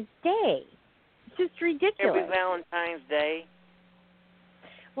same day? It's just ridiculous. Every Valentine's Day.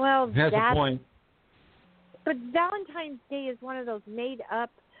 Well, That's a point. But Valentine's Day is one of those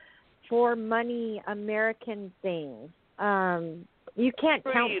made-up for money American things. You can't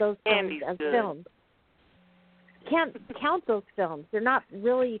count those films as films. Can't count those films. They're not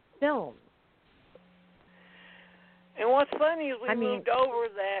really films. And what's funny is we moved over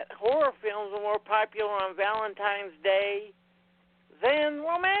that horror films are more popular on Valentine's Day than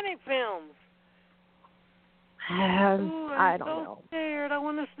romantic films. Ooh, I don't so know. Scared. I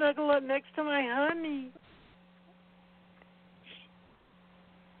want to snuggle up next to my honey.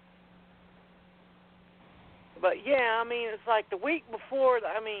 But yeah, it's like the week before.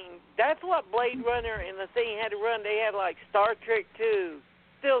 That's what Blade Runner and the thing had to run. They had like Star Trek 2,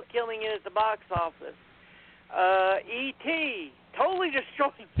 still killing it at the box office. E.T. totally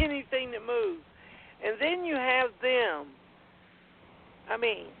destroying anything that moves. And then you have them.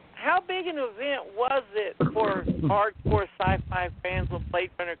 How big an event was it for hardcore sci-fi fans when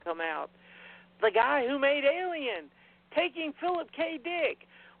Blade Runner come out? The guy who made Alien, taking Philip K. Dick,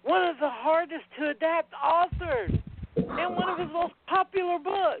 one of the hardest to adapt authors, and one of his most popular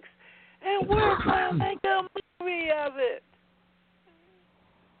books, and we're going to make a movie of it.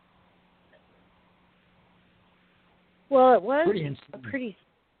 Well, it was a pretty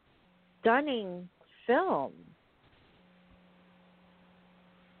stunning film.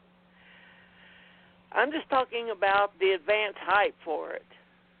 I'm just talking about the advanced hype for it.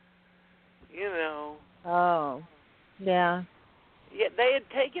 Oh, yeah. Yeah, they had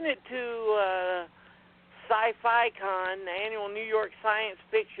taken it to Sci-Fi Con, the annual New York Science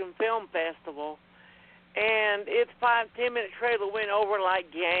Fiction Film Festival, and its 5-10 minute trailer went over like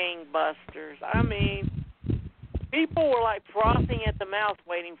gangbusters. People were like frothing at the mouth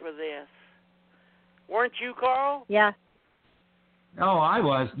waiting for this. Weren't you, Karl? Yeah. Oh, I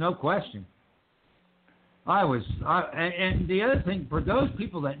was, no question. And the other thing, for those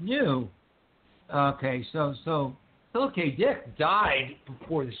people that knew, okay, so Philip K. Dick died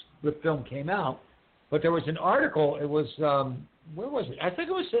before the film came out, but there was an article. It was where was it? I think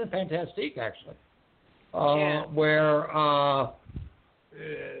it was Cinema Fantastique, actually, where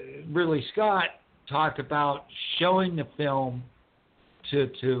Ridley Scott talked about showing the film to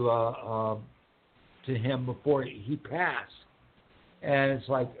him before he passed, and it's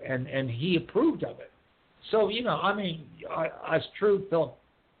like, and he approved of it. So us true Philip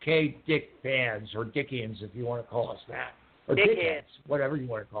K. Dick fans, or Dickians, if you want to call us that, or Dickheads, whatever you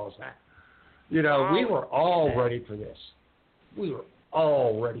want to call us that. We were all ready for this.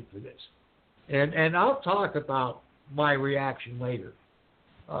 And I'll talk about my reaction later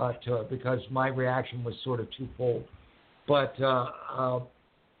to it, because my reaction was sort of twofold. But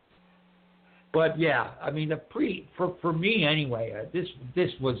yeah, for me anyway,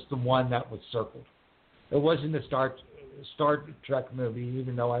 this was the one that was circled. It wasn't the Star Trek movie,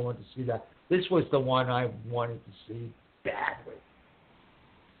 even though I went to see that. This was the one I wanted to see badly.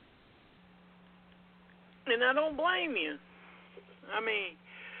 And I don't blame you.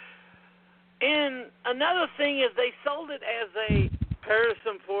 And another thing is they sold it as a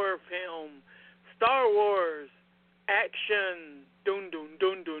Harrison Ford film. Star Wars, action, dun dun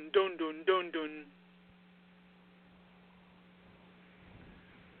dun dun dun dun dun dun.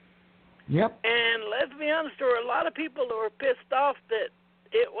 Yep. And let's be honest, there were a lot of people that were pissed off that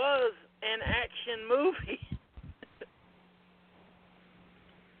it was an action movie.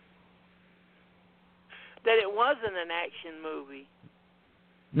 That it wasn't an action movie.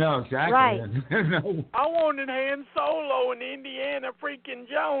 No, exactly. Right. No. I wanted Han Solo and Indiana freaking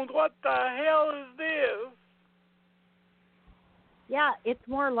Jones. What the hell is this? Yeah, it's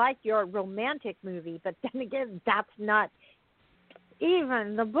more like your romantic movie, but then again, that's not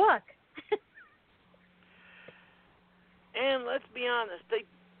even the book. And let's be honest,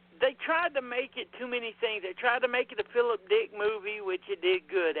 they tried to make it too many things. They tried to make it a Philip Dick movie, which it did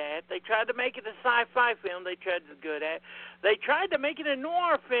good at. They tried to make it a sci-fi film, they tried to do good at. They tried to make it a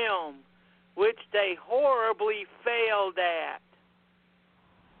noir film, which they horribly failed at.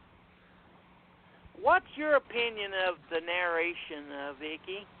 What's your opinion of the narration,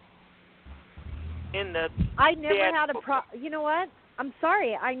 Vicki? I never had a problem. You know what? I'm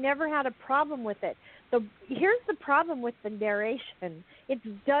sorry, I never had a problem with it. Here's the problem with the narration. It's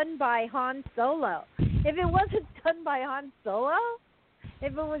done by Han Solo. If it wasn't done by Han Solo,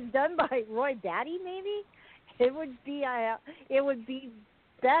 if it was done by Roy Batty, maybe it would be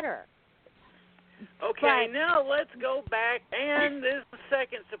better. Okay, now let's go back, and this is the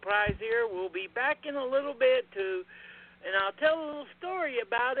second surprise here. We'll be back in a little bit, and I'll tell a little story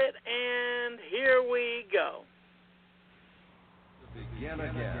about it, and here we go. Begin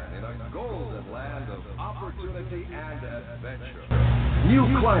again in a golden land of opportunity and adventure. New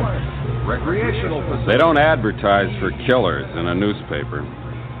climates, recreational facilities. They don't advertise for killers in a newspaper.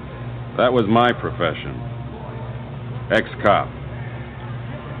 That was my profession. Ex-cop,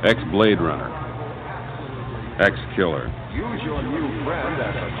 ex-Blade Runner, ex-killer. Use your new friend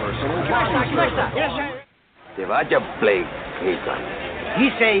as a personal guide. Te vaya Blade,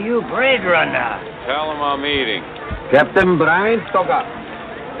 he say you Blade Runner. Tell him I'm eating. Captain Brian Toga.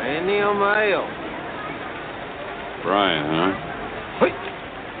 Enio Mayo. Brian, huh? Hey.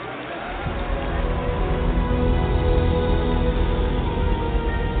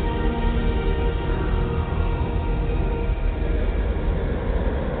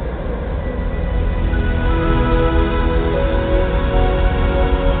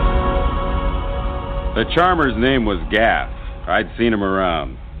 The charmer's name was Gaff. I'd seen him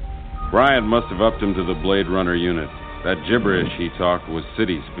around. Bryant must have upped him to the Blade Runner unit. That gibberish he talked was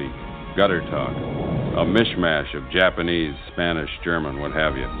city speak, gutter talk, a mishmash of Japanese, Spanish, German, what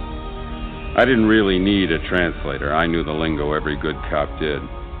have you. I didn't really need a translator. I knew the lingo every good cop did.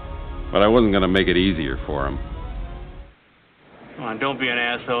 But I wasn't going to make it easier for him. Come on, don't be an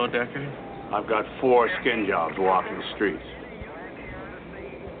asshole, Decker. I've got 4 skin jobs walking the streets.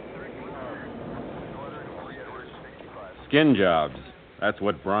 Skin jobs. That's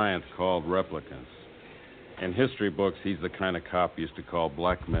what Bryant called replicants. In history books, he's the kind of cop used to call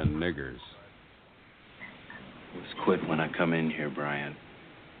black men niggers. I was quit when I come in here, Bryant.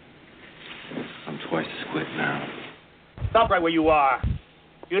 I'm twice as quit now. Stop right where you are.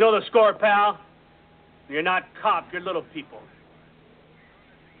 You know the score, pal. You're not cop, you're little people.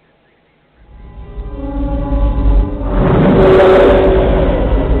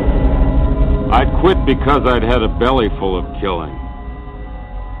 I'd quit because I'd had a belly full of killing.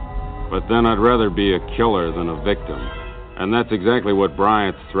 But then I'd rather be a killer than a victim. And that's exactly what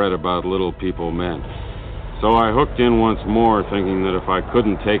Bryant's threat about little people meant. So I hooked in once more, thinking that if I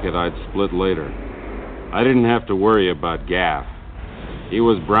couldn't take it, I'd split later. I didn't have to worry about Gaff. He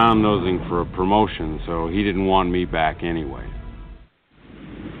was brown-nosing for a promotion, so he didn't want me back anyway.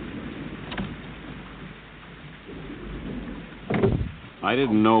 I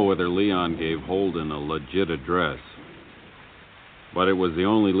didn't know whether Leon gave Holden a legit address. But it was the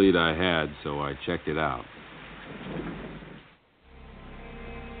only lead I had, so I checked it out.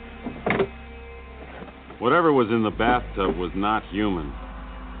 Whatever was in the bathtub was not human.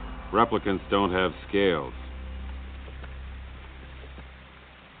 Replicants don't have scales.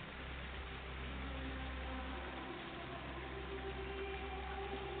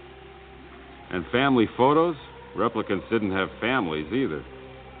 And family photos? Replicants didn't have families either.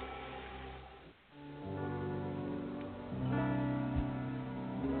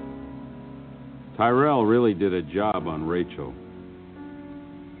 Tyrell really did a job on Rachel.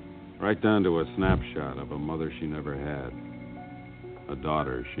 Right down to a snapshot of a mother she never had, a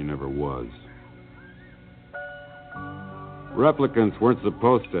daughter she never was. Replicants weren't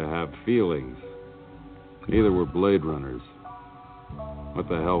supposed to have feelings. Neither were Blade Runners. What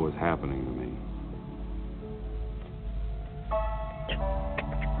the hell was happening to me?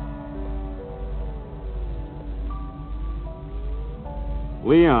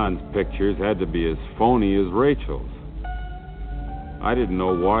 Leon's pictures had to be as phony as Rachel's. I didn't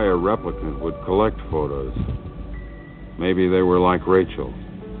know why a replicant would collect photos. Maybe they were like Rachel.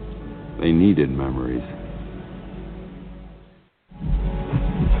 They needed memories.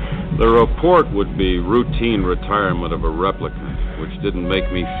 The report would be routine retirement of a replicant, which didn't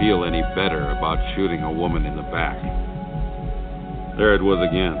make me feel any better about shooting a woman in the back. There it was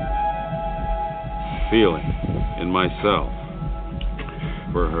again. Feeling in myself.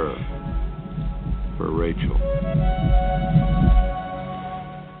 For her. For Rachel.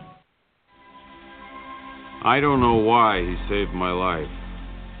 I don't know why he saved my life.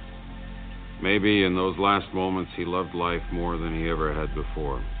 Maybe in those last moments he loved life more than he ever had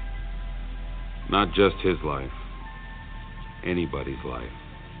before. Not just his life. Anybody's life.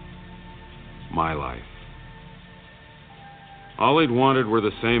 My life. All he'd wanted were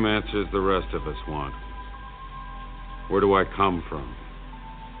the same answers the rest of us want. Where do I come from?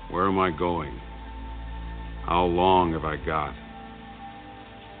 Where am I going? How long have I got?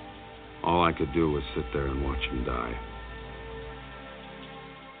 all I could do was sit there and watch him die.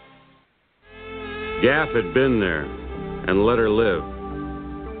 Gaff had been there and let her live.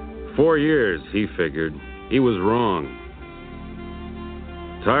 4 years, he figured. He was wrong.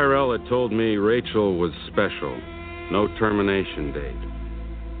 Tyrell had told me Rachel was special, no termination date.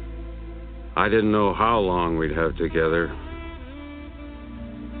 I didn't know how long we'd have together.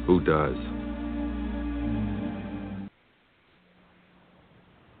 Who does?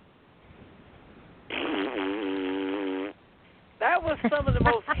 That was some of the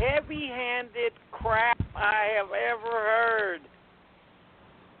most heavy-handed crap I have ever heard.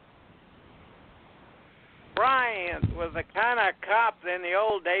 Bryant was the kind of cop in the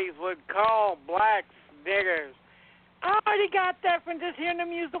old days would call blacks niggers. I already got that from just hearing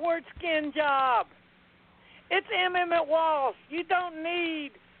them use the word skin job. It's Emmett Walsh. You don't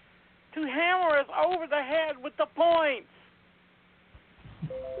need to hammer us over the head with the points.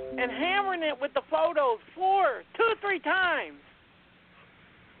 And hammering it with the photos 2 or 3 times.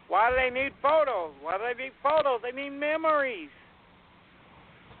 Why do they need photos? Why do they need photos? They need memories.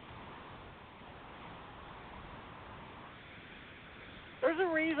 There's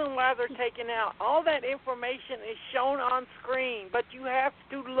a reason why they're taking out. All that information is shown on screen, but you have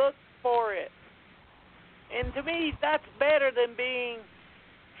to look for it. And to me, that's better than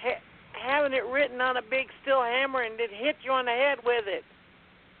having it written on a big steel hammer and it hit you on the head with it.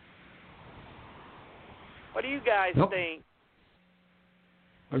 What do you guys think?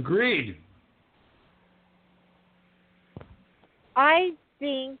 Agreed. I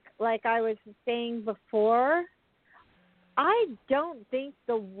think, like I was saying before, I don't think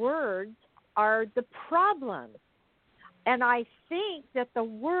the words are the problem. And I think that the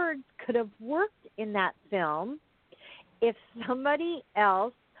words could have worked in that film if somebody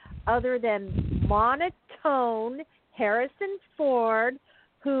else other than monotone Harrison Ford,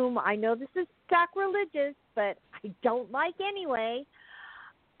 whom I know this is sacrilegious, but I don't like anyway,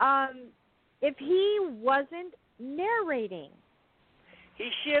 if he wasn't narrating. He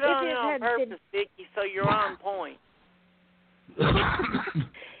shit on it on purpose, Vicki, so you're on point.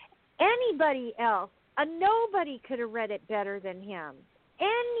 Anybody else, nobody could have read it better than him.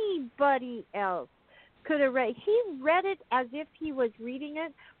 Anybody else could have read. He read it as if he was reading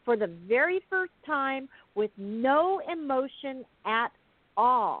it for the very first time with no emotion at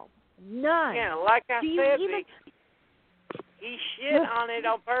all. None. Yeah, like I said, Vicki, he shit on it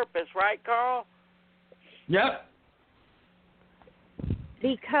on purpose, right, Karl? Yep.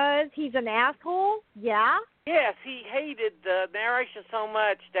 Because he's an asshole? Yeah? Yes, he hated the narration so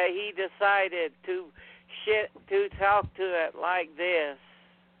much that he decided to talk to it like this.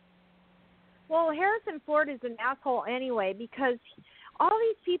 Well, Harrison Ford is an asshole anyway because all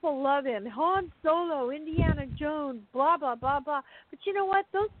these people love him. Han Solo, Indiana Jones, blah, blah, blah, blah. But you know what?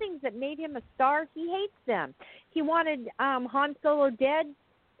 Those things that made him a star, he hates them. He wanted Han Solo dead.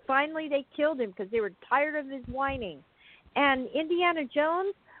 Finally, they killed him because they were tired of his whining. And Indiana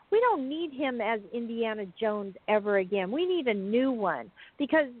Jones, we don't need him as Indiana Jones ever again. We need a new one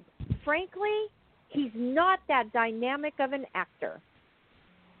because, frankly, he's not that dynamic of an actor.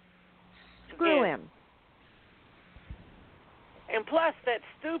 Screw him. And plus, that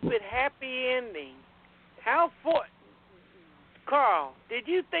stupid happy ending. Karl, did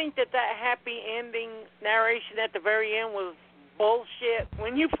you think that happy ending narration at the very end was bullshit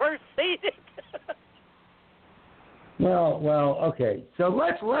when you first seen it? Well, okay. So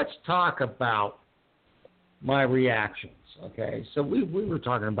let's talk about my reactions. Okay, so we were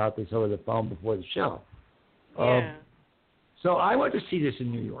talking about this over the phone before the show. Yeah. So I went to see this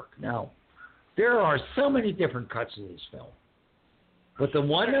in New York. Now, there are so many different cuts of this film, but the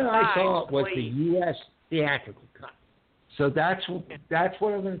one that I saw was the U.S. theatrical cut. So that's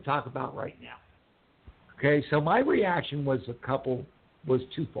what I'm going to talk about right now. Okay, so my reaction was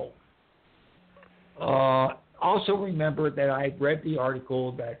twofold. Also remember that I read the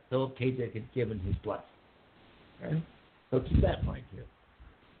article that Philip K. Dick had given his blessing. Okay? So keep that in mind here.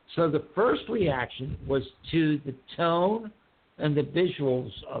 So the first reaction was to the tone and the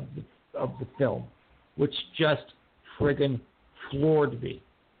visuals of the film, which just friggin' floored me.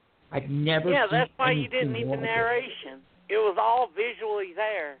 I'd never seen that's why you didn't anything need the like narration. It was all visually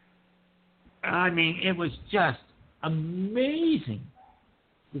there. I mean, it was just amazing,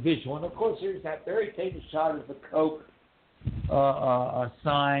 the visual. And, of course, there's that very famous shot of the Coke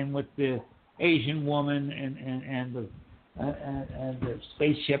sign with the Asian woman and the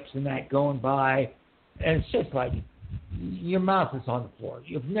spaceships and that going by. And it's just like your mouth is on the floor.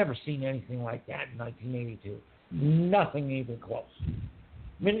 You've never seen anything like that in 1982. Nothing even close.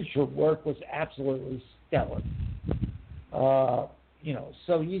 Miniature work was absolutely stellar.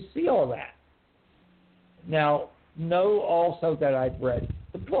 So you see all that. Now, know also that I've read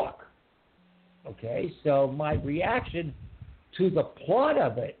the book. Okay, so my reaction to the plot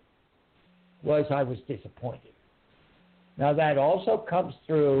of it was I was disappointed. Now that also comes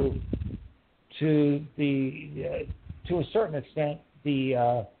through to to a certain extent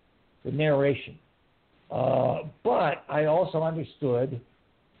the narration, but I also understood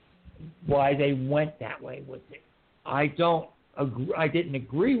why they went that way with it. I didn't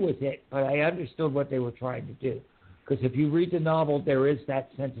agree with it, but I understood what they were trying to do. Because if you read the novel, there is that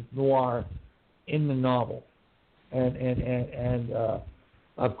sense of noir in the novel, and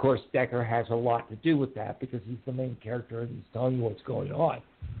of course Decker has a lot to do with that because he's the main character and he's telling you what's going on,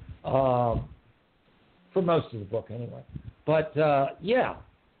 for most of the book anyway. But yeah,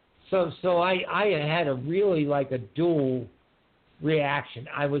 so I had a really like a dual reaction.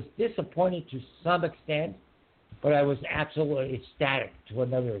 I was disappointed to some extent, but I was absolutely ecstatic to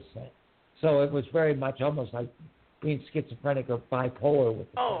another extent. So it was very much almost like being schizophrenic or bipolar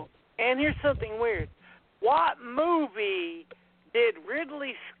with the Oh, and here's something weird. What movie did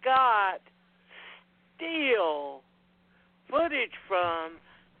Ridley Scott steal footage from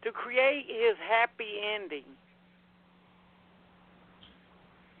to create his happy ending?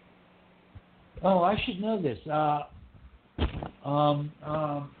 Oh, I should know this. Do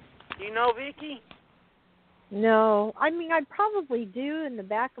you know, Vicki? No. I mean, I probably do in the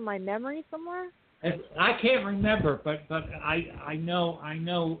back of my memory somewhere. I can't remember, but I know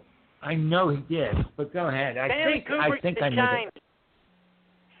he did. But go ahead. I think I know it.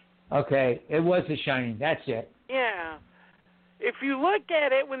 Okay, it was The Shining. That's it. Yeah. If you look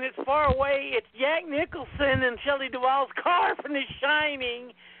at it when it's far away, it's Jack Nicholson and Shelley Duvall's car from The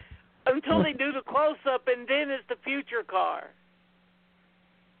Shining until they do the close-up, and then it's the future car.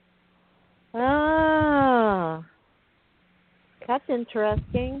 Ah, that's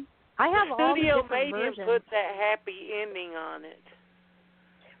interesting. I have all the studio different made versions. him put that happy ending on it.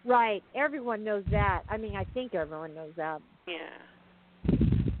 Right. Everyone knows that. I mean, I think everyone knows that. Yeah.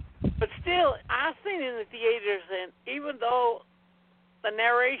 But still, I've seen it in the theaters, and even though the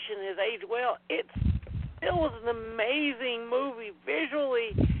narration has aged well, it still was an amazing movie.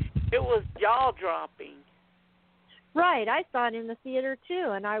 Visually, it was jaw-dropping. Right. I saw it in the theater,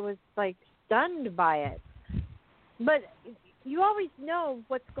 too, and I was, like, stunned by it. But you always know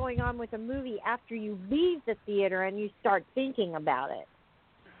what's going on with a movie after you leave the theater and you start thinking about it.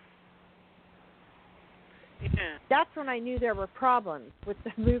 Yeah. That's when I knew there were problems with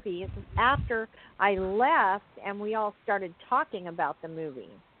the movie. It was after I left and we all started talking about the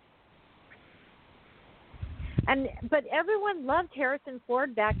movie. But everyone loved Harrison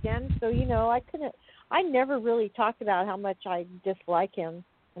Ford back then, so I never really talked about how much I dislike him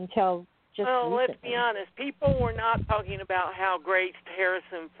until just recently. Let's be honest, people were not talking about how great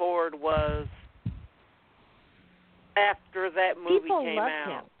Harrison Ford was after that movie came out.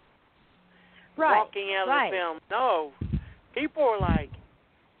 Him. Right. Walking out of the film. No. People were like,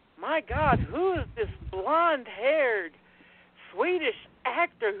 my God, who is this blonde-haired Swedish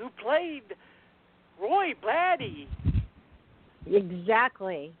actor who played Roy Batty?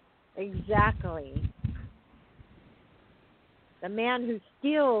 Exactly. The man who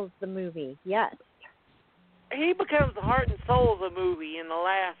steals the movie, yes. He becomes the heart and soul of the movie in the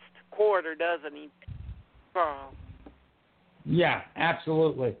last quarter, doesn't he, Karl? Yeah,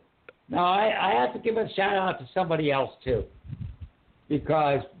 absolutely. Now, I have to give a shout-out to somebody else, too,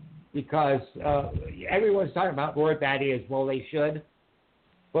 because everyone's talking about Roy Batty as well they should,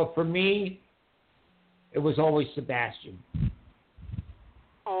 but for me, it was always Sebastian.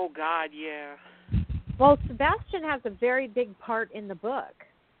 Oh, God, yeah. Well, Sebastian has a very big part in the book.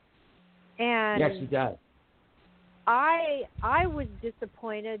 And yes, he does. I was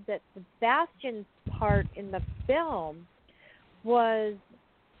disappointed that Sebastian's part in the film was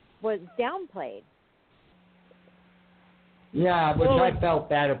downplayed. Yeah, which I felt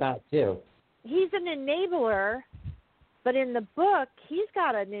bad about too. He's an enabler, but in the book, he's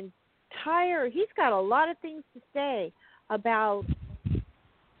got a lot of things to say about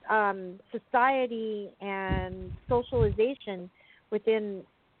society and socialization within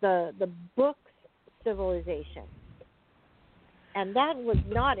the book's civilization. And that was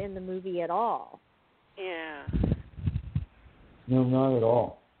not in the movie at all. Yeah. No, not at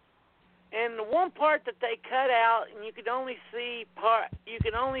all. And the one part that they cut out, and you can only see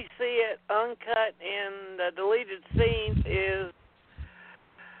it uncut in the deleted scenes, is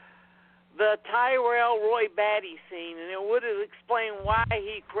the Tyrell Roy Batty scene, and it would have explained why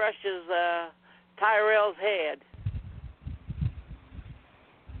he crushes Tyrell's head.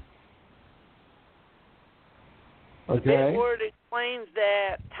 Okay. It would explains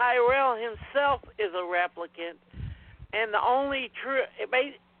that Tyrell himself is a replicant, and the only true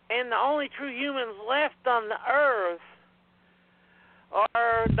humans left on the Earth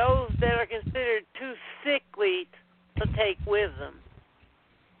are those that are considered too sickly to take with them.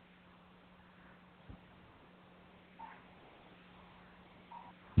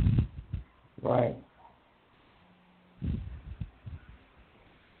 Right.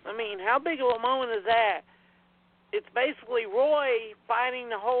 I mean, how big of a moment is that? It's basically Roy fighting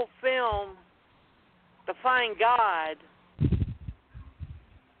the whole film to find God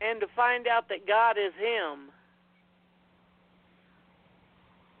and to find out that God is him.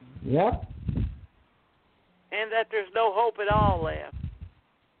 Yep. And that there's no hope at all left.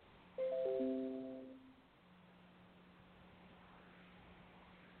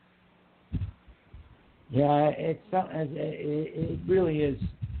 Yeah, it really is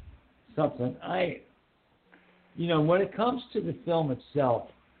something. When it comes to the film itself,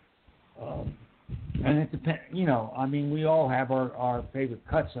 and it depends. I mean, we all have our favorite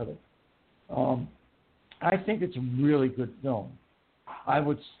cuts of it. I think it's a really good film. I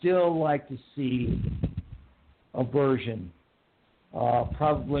would still like to see a version,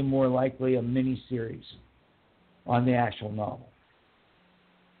 probably more likely a miniseries on the actual novel,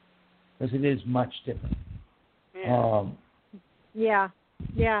 because it is much different. Yeah.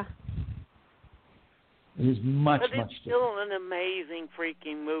 It is much different. But it's still an amazing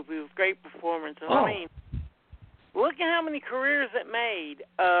freaking movie with great performances. I mean, look at how many careers it made.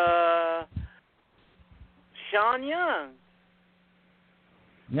 Sean Young.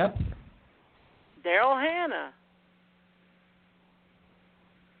 Yep. Daryl Hannah.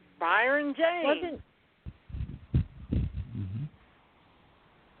 Byron James.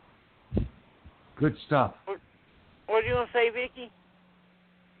 Good stuff. What are you going to say, Vicki?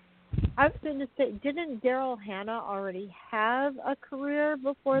 I was going to say, didn't Daryl Hannah already have a career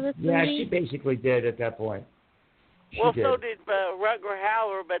before this movie? Yeah, she basically did at that point. So did Rutger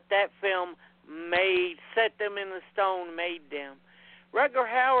Hauer, but that film set them in the stone, made them. Rutger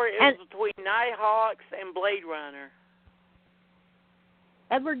Hauer is between Nighthawks and Blade Runner.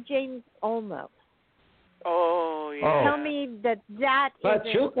 Edward James Olmos. Oh, yeah. Tell me that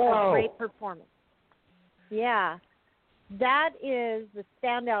isn't a great performance. Yeah. That is the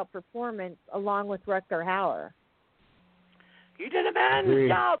standout performance along with Rutger Hauer. You did a man's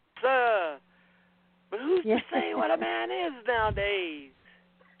job, sir. But who's to say what a man is nowadays?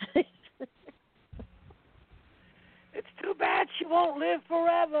 It's too bad she won't live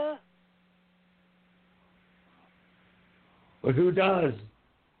forever. But who does?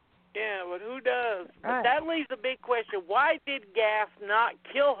 Yeah, but who does? But that leaves a big question. Why did Gaff not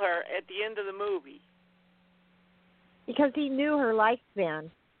kill her at the end of the movie? Because he knew her lifespan.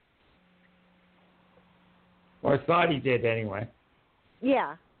 Or thought he did anyway.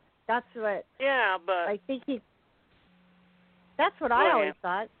 Yeah, that's what. Yeah, but I think that's what I always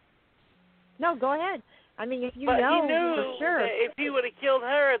thought. No, go ahead. I mean, if you know he knew for sure. That if he would have killed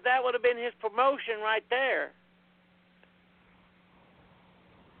her, that would have been his promotion right there.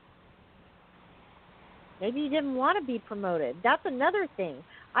 Maybe he didn't want to be promoted. That's another thing.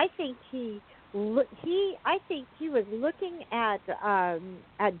 I think he was looking at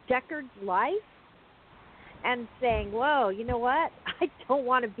Deckard's life and saying, "Whoa, you know what? I don't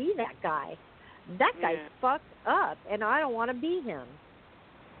want to be that guy. That guy's fucked up, and I don't want to be him."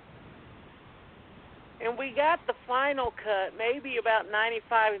 And we got the final cut, maybe about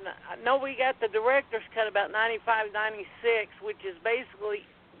 95. No, we got the director's cut about 95, 96, which is basically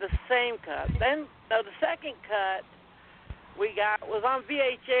the same cut. Then the second cut we got was on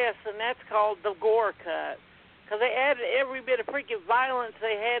VHS, and that's called the gore cut, because they added every bit of freaking violence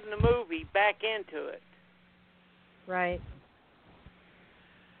they had in the movie back into it. Right.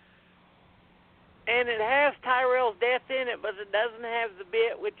 And it has Tyrell's death in it, but it doesn't have the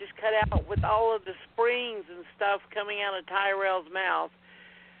bit which is cut out with all of the springs and stuff coming out of Tyrell's mouth,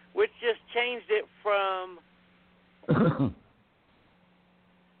 which just changed it from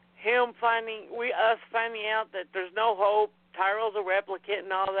us finding out that there's no hope, Tyrell's a replicant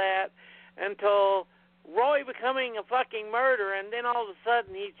and all that, until Roy becoming a fucking murderer, and then all of a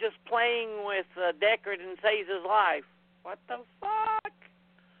sudden he's just playing with Deckard and saves his life. What the fuck?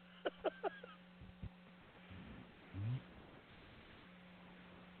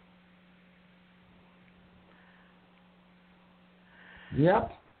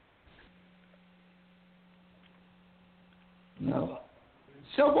 Yep. No.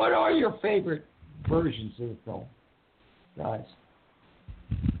 So what are your favorite versions of the film, guys?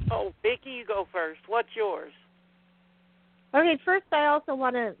 Oh, Vicki, you go first. What's yours? Okay, first I also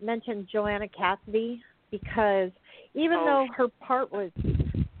want to mention Joanna Cassidy, because even though her part was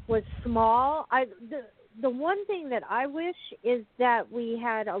small. The one thing that I wish is that we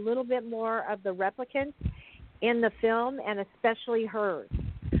had a little bit more of the replicants in the film, and especially hers,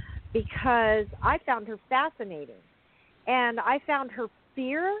 because I found her fascinating. And I found her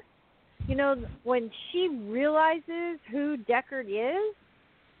fear, when she realizes who Deckard is,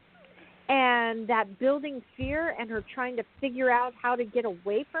 and that building fear and her trying to figure out how to get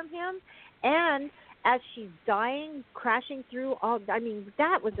away from him, and as she's dying, crashing through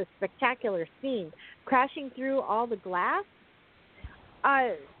that was a spectacular scene, crashing through all the glass.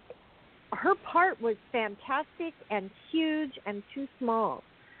 Her part was fantastic and huge and too small.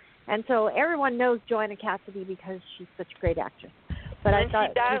 And so everyone knows Joanna Cassidy because she's such a great actress. But and I thought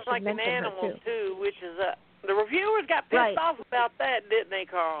she dies we should like an mention her animal, too, which is the reviewers got pissed off about that, didn't they,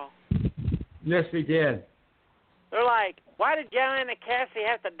 Carl? Yes, they did. They're like, why did Joanna Cassidy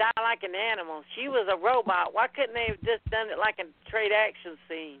have to die like an animal? She was a robot. Why couldn't they have just done it like a straight action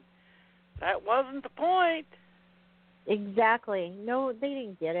scene? That wasn't the point. Exactly. No, they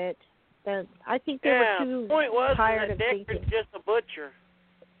didn't get it. I think they were too the point was tired that of Deckard's thinking. just a butcher.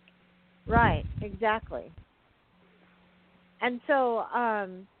 Right, exactly. And so I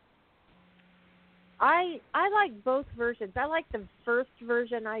like both versions. I like the first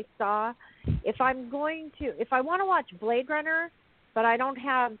version I saw. If I want to watch Blade Runner, but I don't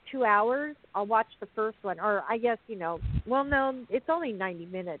have 2 hours, I'll watch the first one. Or I guess, no, it's only 90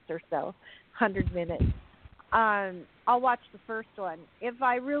 minutes or so, 100 minutes. I'll watch the first one. If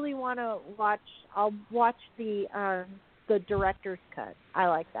I really want to watch, I'll watch the director's cut. I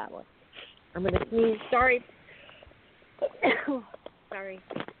like that one. I'm going to sneeze. Sorry. Sorry.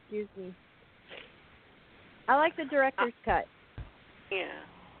 Excuse me. I like the director's cut. Yeah.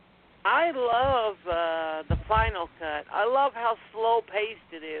 I love the final cut. I love how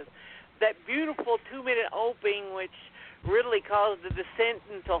slow-paced it is. That beautiful 2-minute opening, which Ridley calls the descent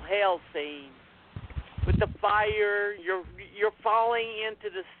into hell scene. With the fire, you're falling into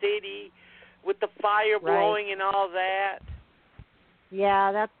the city with the fire blowing and all that.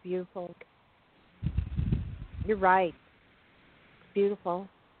 Yeah, that's beautiful. You're right. Beautiful.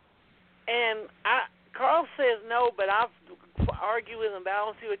 And Karl says no, but I've argued with him, but I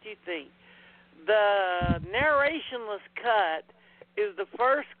want to see what you think. The narrationless cut is the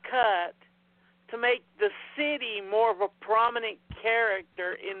first cut to make the city more of a prominent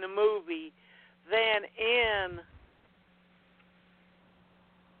character in the movie than in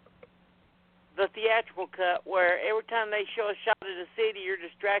the theatrical cut, where every time they show a shot of the city, you're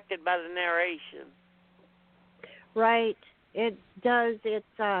distracted by the narration. Right. It does.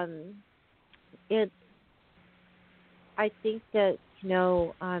 I think that,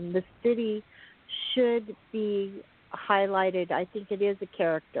 the city should be highlighted. I think it is a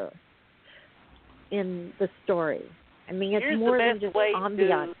character in the story. I mean, it's more than just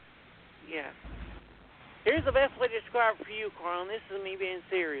ambiance. Yeah. Here's the best way to describe it for you, Karl, and this is me being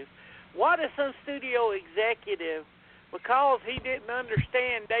serious. What if some studio executive, because he didn't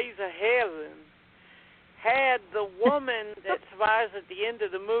understand Days of Heaven, had the woman that survives at the end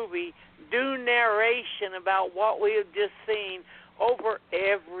of the movie do narration about what we have just seen over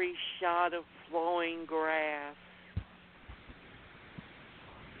every shot of flowing grass?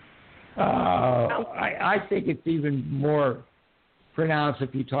 I think it's even more pronounced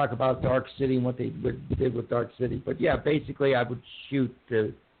if you talk about Dark City and what they did with Dark City. But yeah, basically, I would shoot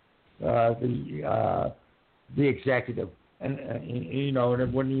the executive, and and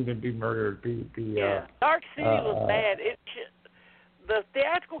it wouldn't even be murder. It'd be Dark City was bad. The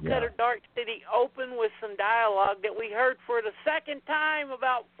theatrical cut of Dark City opened with some dialogue that we heard for the second time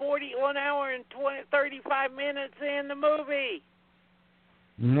about 1 hour and 35 minutes in the movie.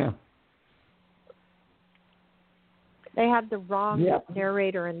 Yeah. They had the wrong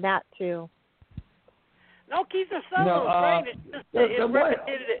narrator in that too. No, Kiefer Sutherland was great. It's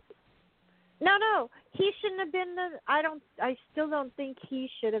repetitive. No, he shouldn't have been I still don't think he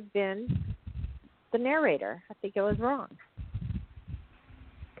should have been the narrator. I think it was wrong.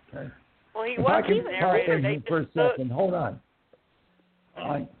 Okay. Well, he was the narrator. They for a second. Hold on.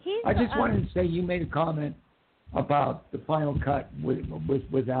 I just wanted to say you made a comment about the final cut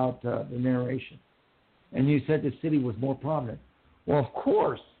without the narration. And you said the city was more prominent. Well, of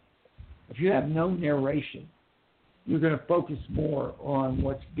course, if you have no narration, you're going to focus more on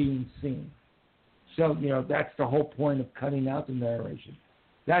what's being seen. So, that's the whole point of cutting out the narration.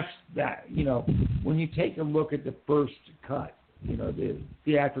 That's that, when you take a look at the first cut, the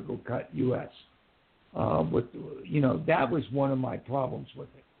theatrical cut, U.S., that was one of my problems with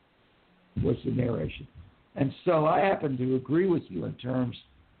it, was the narration. And so I happen to agree with you in terms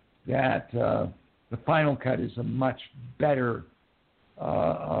that The final cut is a much better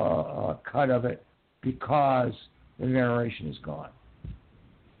cut of it because the narration is gone.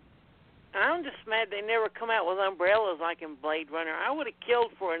 I'm just mad they never come out with umbrellas like in Blade Runner. I would have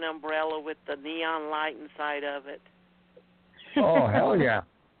killed for an umbrella with the neon light inside of it. Oh, hell yeah.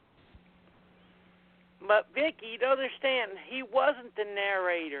 But, Vicki, you don't understand. He wasn't the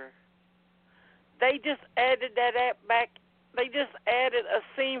narrator. They just added that back. They just added a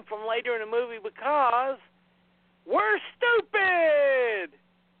scene from later in the movie because we're stupid.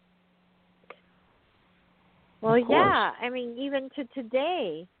 Well, yeah. I mean, even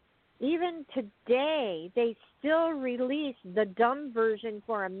today, they still release the dumb version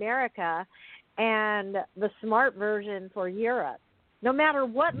for America and the smart version for Europe. No matter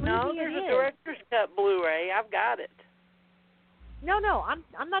what movie it is. No, there's a director's cut Blu-ray. I've got it. No,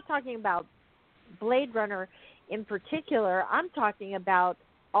 I'm not talking about Blade Runner in particular. I'm talking about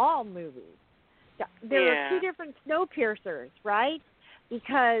all movies. There are two different Snowpiercers, right?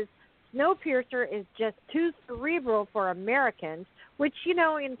 Because Snowpiercer is just too cerebral for Americans, which, you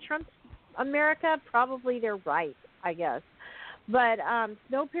know, in Trump's America, probably they're right, I guess. But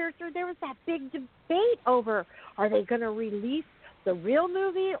Snowpiercer, there was that big debate over, are they going to release the real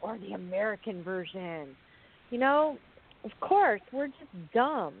movie or the American version? You know, of course, we're just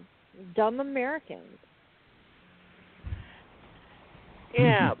dumb Americans.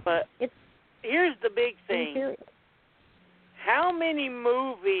 Yeah, but here's the big thing. How many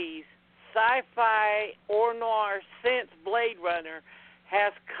movies, sci-fi or noir, since Blade Runner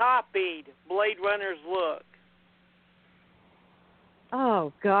has copied Blade Runner's look?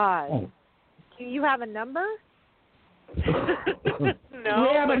 Oh, God. Oh. Do you have a number? No.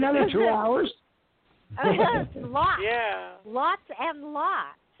 We have another 2 hours. Lots. Yeah. Lots and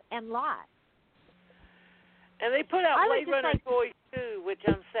lots and lots. And they put out Blade Runner Toys too, which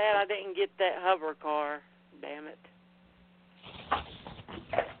I'm sad I didn't get that hover car. Damn it.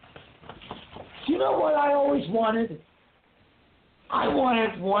 You know what I always wanted? I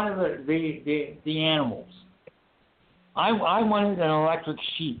wanted one of the animals. I wanted an electric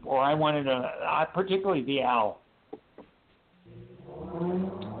sheep, or I wanted particularly the owl.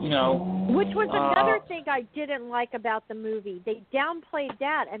 You know. Which was another thing I didn't like about the movie. They downplayed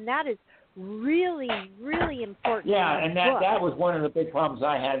that, and that is really, really important. Yeah, and that was one of the big problems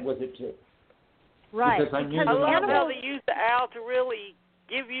I had with it too. Right. Because I knew I love how they used the owl to really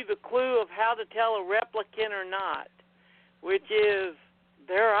give you the clue of how to tell a replicant or not, which is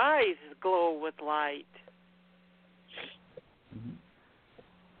their eyes glow with light.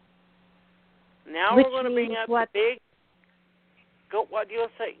 Now we're going to bring up the big. Go. What do you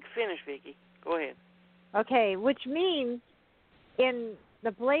say? Finish, Vicki. Go ahead. Okay, which means in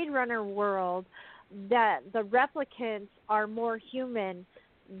the Blade Runner world that the replicants are more human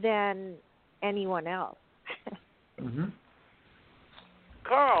than anyone else. Mm-hmm.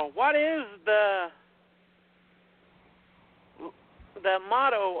 Karl, what is the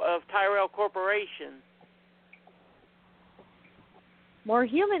motto of Tyrell Corporation? More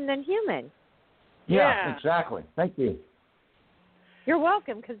human than human. Yeah, exactly. Thank you. You're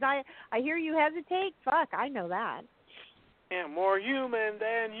welcome, because I hear you hesitate. Fuck, I know that. Yeah, more human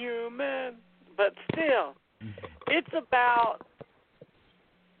than human. But still, it's about,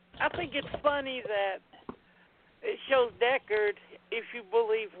 I think it's funny that it shows Deckard, if you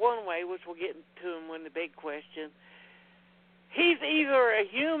believe one way, which we'll get to him when the big question, he's either a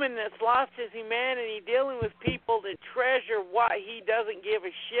human that's lost his humanity dealing with people that treasure what he doesn't give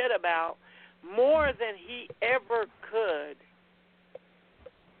a shit about more than he ever could.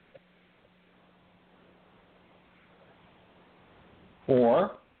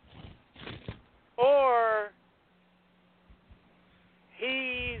 Or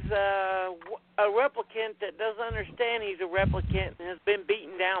he's a replicant that doesn't understand he's a replicant and has been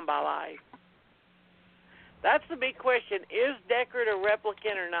beaten down by life. That's the big question. Is Deckard a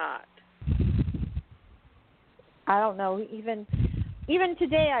replicant or not? I don't know. Even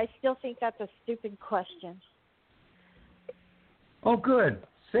today, I still think that's a stupid question. Oh, good.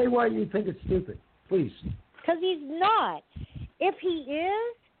 Say why you think it's stupid, please. Because he's not. If he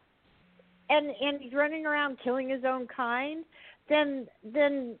is, and he's running around killing his own kind, then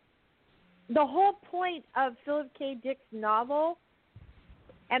the whole point of Philip K. Dick's novel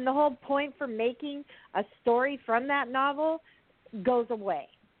and the whole point for making a story from that novel goes away.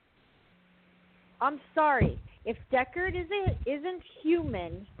 I'm sorry. If Deckard isn't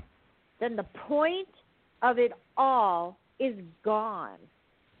human, then the point of it all is gone.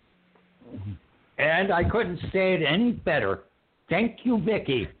 And I couldn't say it any better. Thank you,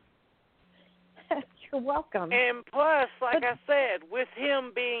 Vicki. You're welcome. And plus, like I said, with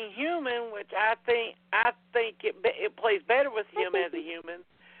him being human, which I think it plays better with him as a human,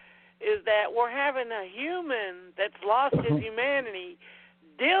 is that we're having a human that's lost his humanity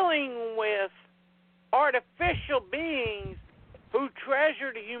dealing with artificial beings who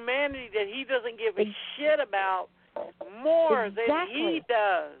treasure the humanity that he doesn't give a shit about more than he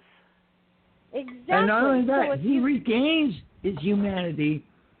does. Exactly. And not only that, he regains his humanity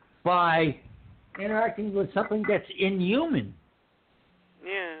by interacting with something that's inhuman.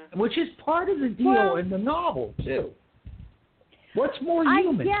 Yeah. Which is part of the deal in the novel, too. What's more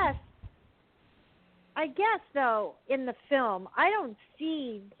human? I guess, though, in the film, I don't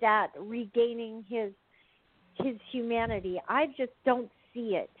see that regaining his humanity. I just don't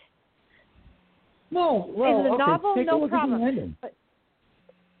see it. No, in the novel, take a no look problem. At the ending.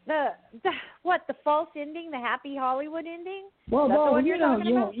 But the false ending, the happy Hollywood ending? Well, That's the one you're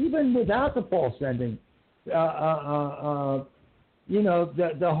talking about? even without the false ending, the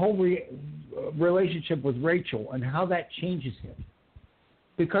whole relationship with Rachel and how that changes him,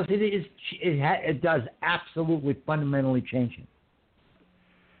 because it does absolutely fundamentally change him.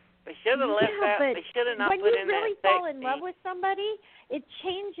 They should have left that. They should have not put in that. When you really fall in love with somebody, it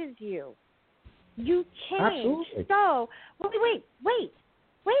changes you. You change. Absolutely. So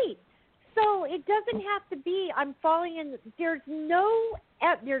wait. So it doesn't have to be I'm falling in. There's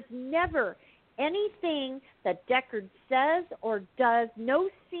never anything that Deckard says or does, no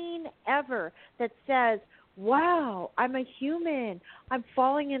scene ever that says, wow, I'm a human. I'm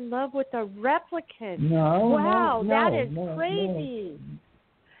falling in love with a replicant. No, that is crazy.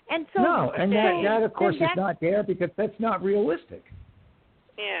 No. And so that of course is not there because that's not realistic.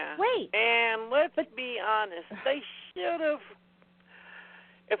 Yeah. Wait. And let's be honest, they should have.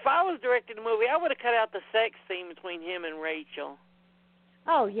 If I was directing the movie, I would have cut out the sex scene between him and Rachel.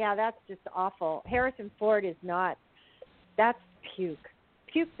 Oh, yeah, that's just awful. Harrison Ford is not. That's puke.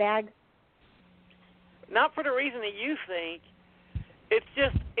 Puke bag. Not for the reason that you think. It's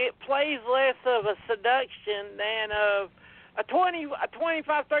just, it plays less of a seduction than of a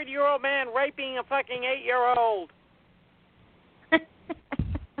 25, 30-year-old man raping a fucking 8-year-old.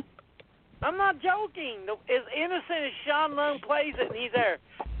 I'm not joking. As innocent as Sean Lung plays it, and he's there.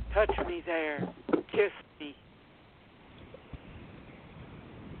 Touch me there. Kiss me.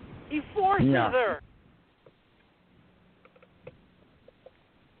 He forces her.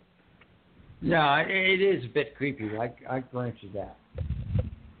 Yeah, it is a bit creepy. I grant you that.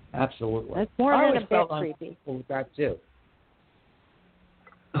 Absolutely. That's more than a bit creepy. With that too.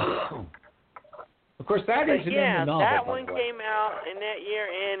 Of course, that isn't in the novel. That one came out in that year,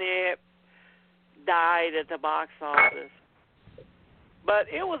 and it died at the box office. But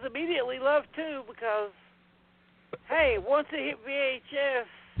it was immediately loved too because, hey, once it hit VHS,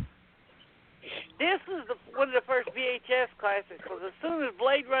 this is one of the first VHS classics. Because as soon as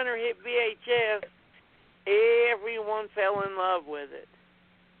Blade Runner hit VHS, everyone fell in love with it.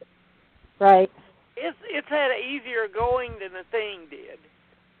 Right. It's had an easier going than the Thing did.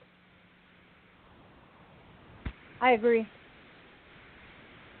 I agree.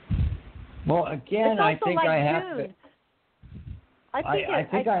 Well, again, I think like I have Dune. to. I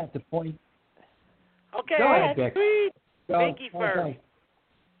think I have to point. Okay, go ahead, Vic. Vicki first.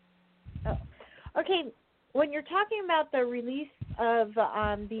 Oh. Okay, when you're talking about the release of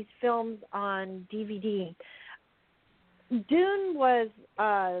these films on DVD, Dune was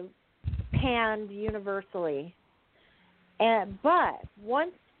panned universally, but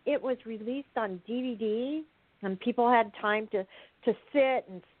once it was released on DVD and people had time to sit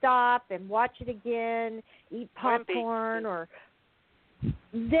and stop and watch it again, eat popcorn, or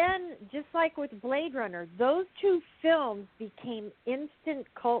then, just like with Blade Runner, those two films became instant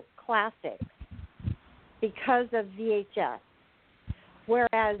cult classics because of VHS,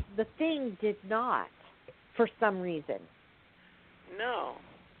 whereas The Thing did not, for some reason. No.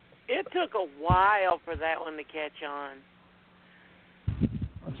 It took a while for that one to catch on.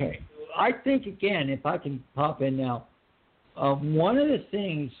 Okay. I think, again, if I can pop in now, one of the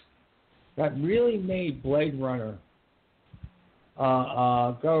things that really made Blade Runner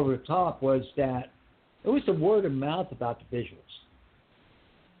go over the top was that it was the word of mouth about the visuals.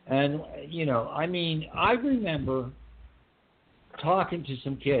 And, I remember talking to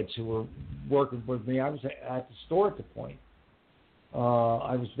some kids who were working with me. I was at the store at the point.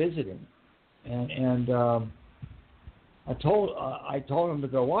 I was visiting. And I told them to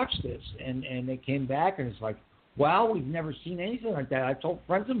go watch this. And they came back and it's like, wow, we've never seen anything like that. I told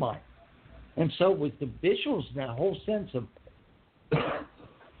friends of mine. And so it was the visuals and that whole sense of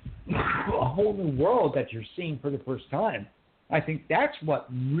a whole new world that you're seeing for the first time. I think that's what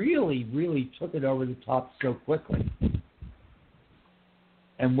really, really took it over the top so quickly,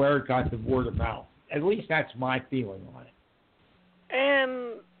 and where it got the word of mouth. At least that's my feeling on it.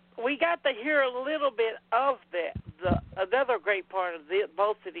 And we got to hear a little bit of another great part of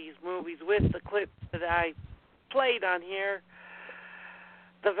both of these movies with the clip that I played on here.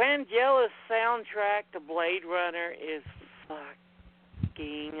 The Vangelis soundtrack to Blade Runner is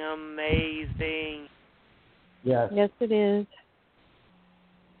fucking amazing. Yes. Yes, it is.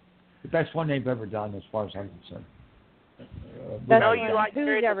 The best one they've ever done, as far as I'm concerned. No, you like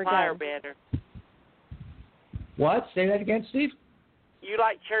Chariots of Fire better. What? Say that again, Steve? You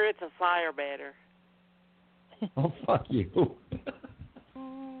like Chariots of Fire better. Oh, fuck you.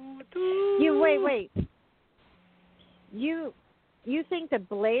 Wait. You think that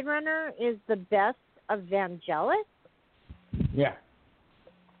Blade Runner is the best of Vangelis? Yeah.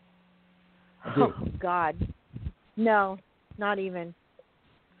 I do. Oh, God. No, not even.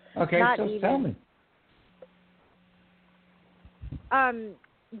 Okay, not so even. tell me.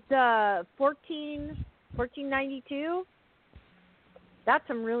 The 1492, that's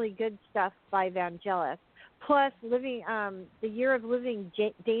some really good stuff by Vangelis. Plus, The Year of Living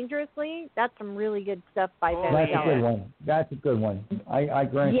Dangerously, that's some really good stuff by Vangelis. That's a good one. I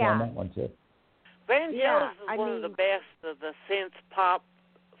grant you on that one, too. Vangelis is one of the best of the synth pop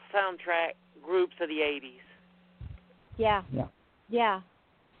soundtrack groups of the 80s. Yeah.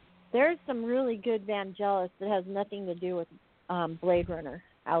 There's some really good Vangelis that has nothing to do with Blade Runner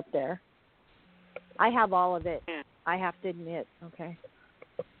out there. I have all of it. Yeah. I have to admit. Okay.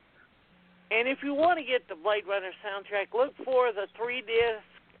 And if you want to get the Blade Runner soundtrack, look for the 3-disc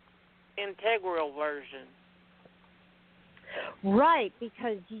integral version. Right,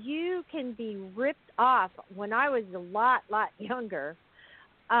 because you can be ripped off. When I was a lot younger,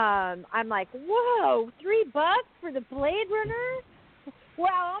 I'm like, whoa, $3 for the Blade Runner?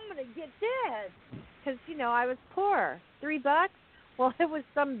 Well, I'm going to get this. Because, I was poor. $3? Well, it was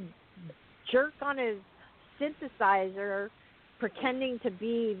some jerk on his synthesizer pretending to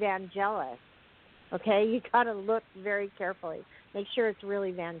be Vangelis. Okay? You got to look very carefully. Make sure it's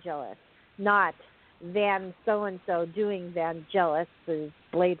really Vangelis, not Van so-and-so doing Vangelis'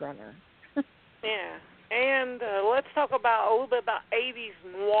 Blade Runner. Yeah. And let's talk a little bit about 80s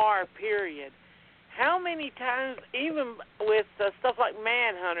noir period. How many times, even with stuff like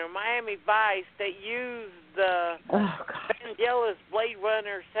Manhunter, Miami Vice, they use the Vangelis Blade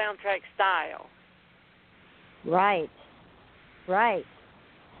Runner soundtrack style? Right.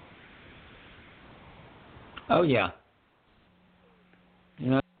 Oh, yeah.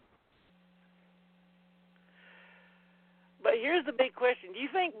 But here's the big question. Do you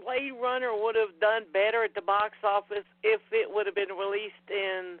think Blade Runner would have done better at the box office if it would have been released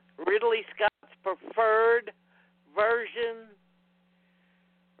in Ridley Scott's preferred version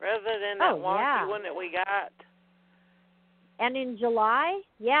rather than that wonky one that we got? And in July,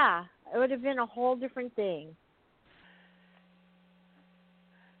 it would have been a whole different thing.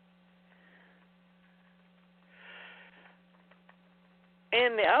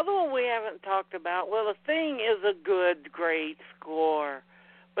 And the other one we haven't talked about, well, The Thing is a great score.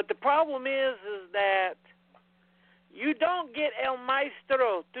 But the problem is that you don't get El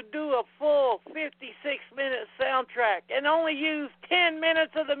Maestro to do a full 56-minute soundtrack and only use 10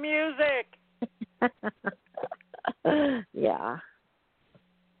 minutes of the music. Yeah.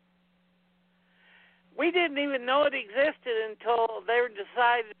 We didn't even know it existed until they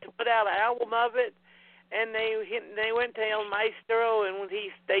decided to put out an album of it. And they went to El Maestro, and when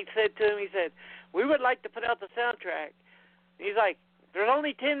they said to him, he said, "We would like to put out the soundtrack." He's like, "There's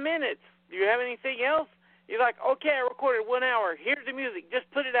only 10 minutes. Do you have anything else?" He's like, "Okay, I recorded 1 hour. Here's the music.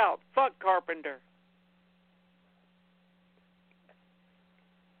 Just put it out. Fuck Carpenter."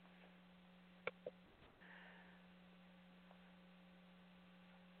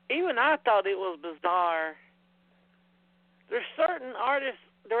 Even I thought it was bizarre. There's certain artists,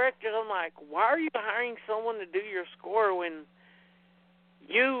 directors, I'm like, why are you hiring someone to do your score when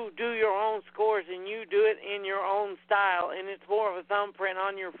you do your own scores and you do it in your own style and it's more of a thumbprint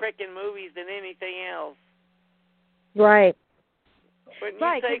on your frickin' movies than anything else? Right. Wouldn't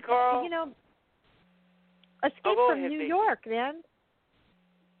you say, Karl? Escape from New York, then.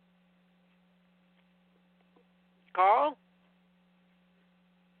 Karl?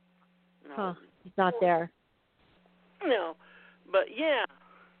 No. Huh. He's not there. No. But, yeah.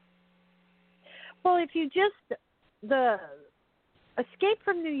 Well, if you the Escape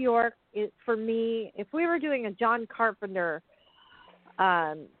from New York, for me, if we were doing a John Carpenter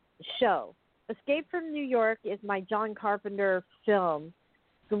show, Escape from New York is my John Carpenter film,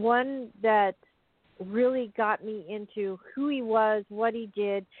 the one that really got me into who he was, what he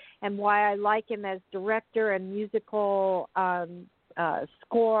did, and why I like him as director and musical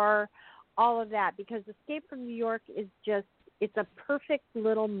score, all of that. Because Escape from New York is it's a perfect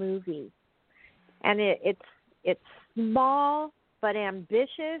little movie. And it's small but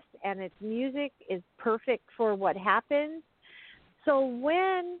ambitious, and its music is perfect for what happens. So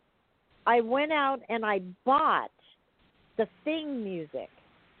when I went out and I bought the Thing music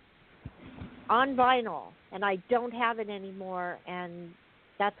on vinyl, and I don't have it anymore, and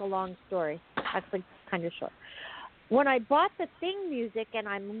that's a long story. Actually, kind of short. When I bought the Thing music and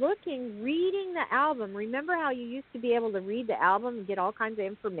I'm reading the album, remember how you used to be able to read the album and get all kinds of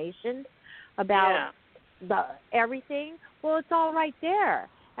information about everything? Well, it's all right there.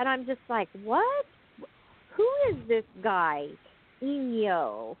 And I'm just like, what? Who is this guy?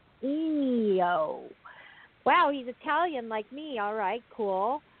 Ennio. Wow, he's Italian like me. All right,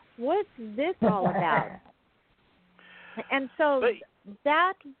 cool. What's this all about? And so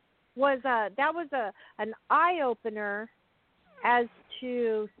that was an eye opener as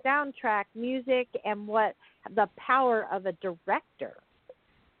to soundtrack music and what the power of a director.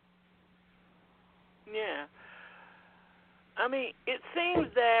 Yeah. I mean, it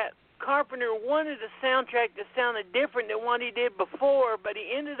seems that Carpenter wanted a soundtrack that sounded different than what he did before, but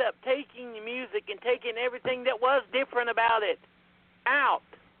he ended up taking the music and taking everything that was different about it out.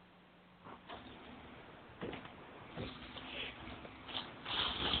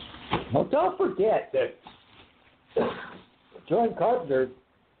 Well, don't forget that John Carpenter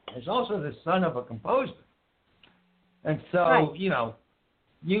is also the son of a composer, and so you know,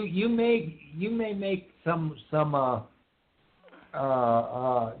 you may make some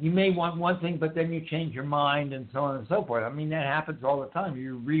you may want one thing, but then you change your mind, and so on and so forth. I mean, that happens all the time.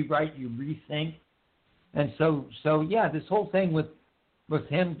 You rewrite, you rethink, and so yeah, this whole thing with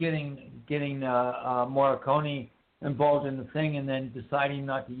him getting Morricone involved in the thing, and then deciding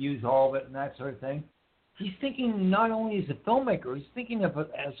not to use all of it and that sort of thing. He's thinking not only as a filmmaker, he's thinking of it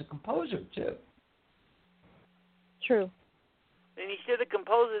as a composer too. True. And he should have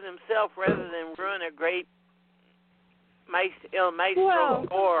composed it himself rather than ruin a great maestro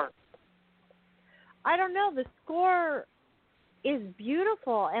score. I don't know. The score is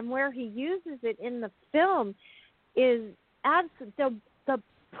beautiful, and where he uses it in the film is at the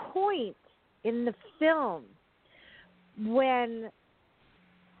point in the film when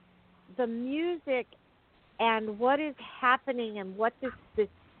the music and what is happening and what this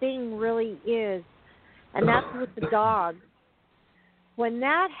thing really is, and that's with the dog. When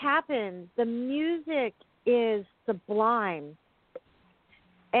that happens, the music is sublime,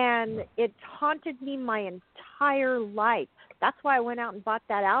 and it haunted me my entire life. That's why I went out and bought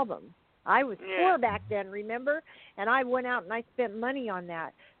that album. I was poor back then, remember? And I went out and I spent money on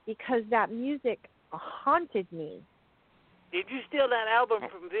that because that music haunted me. Did you steal that album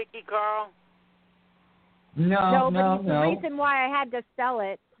from Vicki, Karl? No. The reason why I had to sell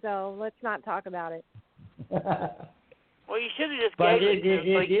it, so let's not talk about it. Well, you should have just gave it to him,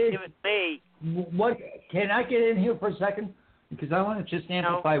 so you give it to me. What, can I get in here for a second? Because I want to just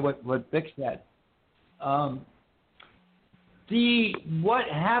amplify what Vic said. What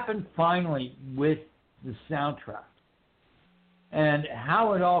happened finally with the soundtrack and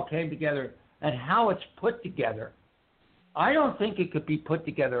how it all came together and how it's put together, I don't think it could be put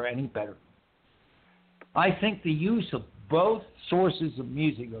together any better. I think the use of both sources of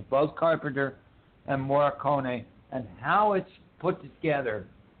music, of both Carpenter and Morricone, and how it's put together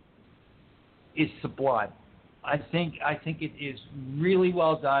is sublime. I think it is really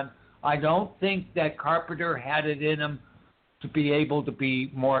well done. I don't think that Carpenter had it in him to be able to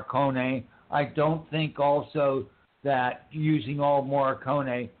be Morricone. I don't think also that using all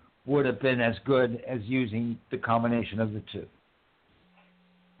Morricone would have been as good as using the combination of the two.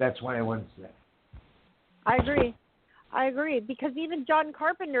 That's what I want to say. I agree, because even John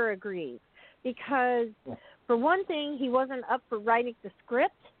Carpenter agrees. Because, for one thing, he wasn't up for writing the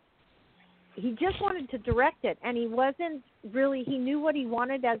script. He just wanted to direct it, and he wasn't really, he knew what he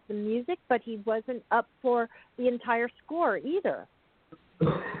wanted as the music, but he wasn't up for the entire score either.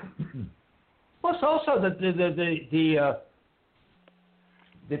 Plus, also the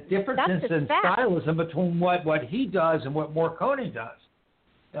differences in stylism between what he does and what Morricone does,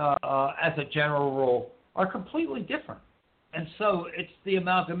 as a general rule, are completely different. And so it's the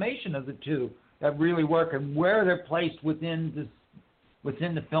amalgamation of the two that really work and where they're placed within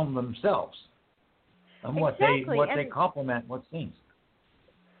the film themselves, and what they complement, what scenes.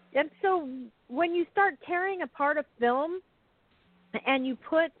 And so when you start tearing apart a film and you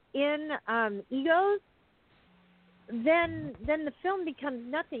put in egos, then the film becomes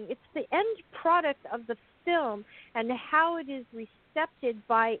nothing. It's the end product of the film and how it is recepted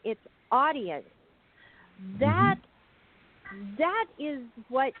by its audience. That is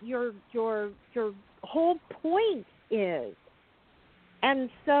what your whole point is. And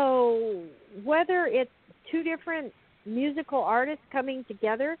so whether it's two different musical artists coming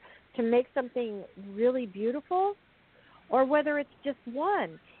together to make something really beautiful, or whether it's just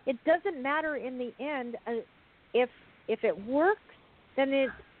one, it doesn't matter in the end. If it works, then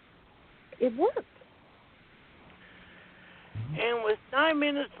it works. And with 9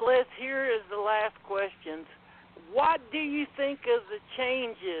 minutes left, here is the last questions. What do you think of the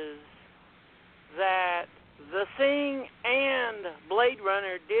changes that The Thing and Blade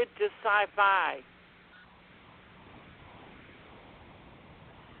Runner did to sci-fi?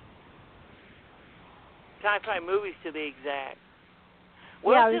 Sci-fi movies, to be exact.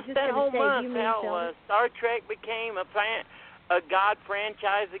 Well, just that whole month, how Star Trek became a God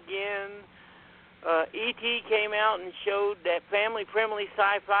franchise again. E.T. came out and showed that family-friendly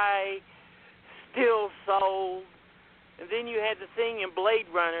sci-fi still sold. And then you had The Thing in Blade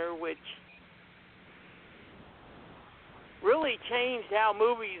Runner, which really changed how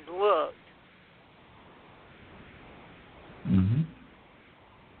movies looked. Mm-hmm.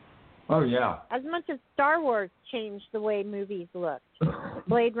 Oh, yeah. As much as Star Wars changed the way movies looked,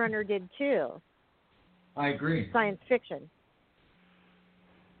 Blade Runner did too. I agree. Science fiction.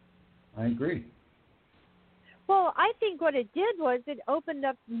 I agree. Well, I think what it did was it opened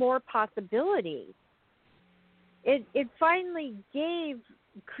up more possibilities. It finally gave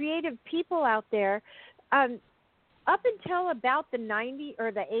creative people out there, up until about the 90s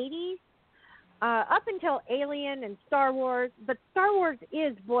or the 80s, up until Alien and Star Wars, but Star Wars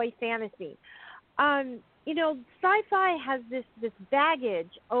is boy fantasy. Sci-fi has this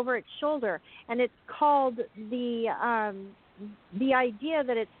baggage over its shoulder, and it's called the idea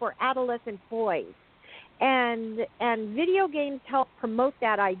that it's for adolescent boys. And video games help promote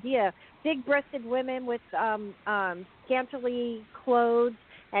that idea. Big-breasted women with scantily clothed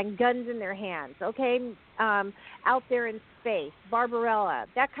and guns in their hands, okay? Out there in space, Barbarella,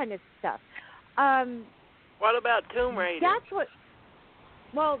 that kind of stuff. What about Tomb Raider? That's what.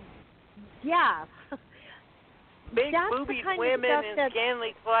 Well, yeah. Big boobied women in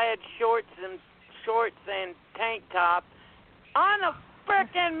scantily clad shorts and tank tops on a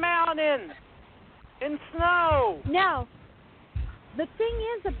frickin' mountain in snow. Now, the thing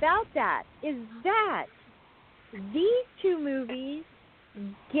is about that is that these two movies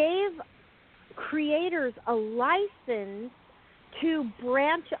gave creators a license to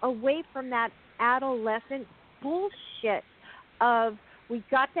branch away from that adolescent bullshit of we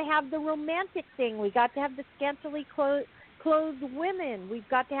got to have the romantic thing, we got to have the scantily clothed women, we've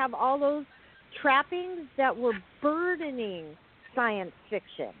got to have all those trappings that were burdening science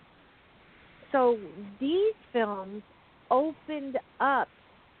fiction. So these films opened up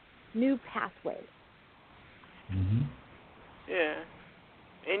new pathways. Mm-hmm. Yeah.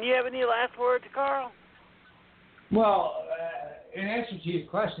 And you have any last words, Karl? Well, in answer to your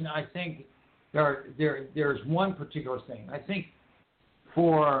question, I think there's one particular thing. I think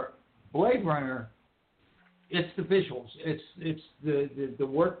for Blade Runner, it's the visuals. It's the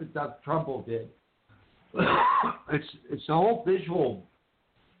work that Doug Trumbull did. It's the whole visual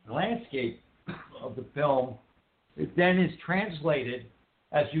landscape of the film. It then is translated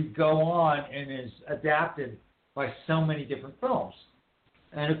as you go on and is adapted by so many different films.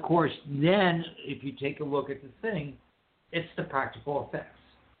 And of course, then if you take a look at the thing, it's the practical effects.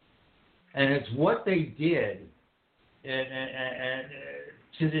 And it's what they did, and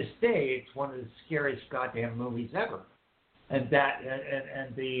to this day, it's one of the scariest goddamn movies ever. And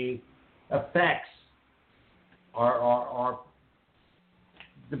the effects are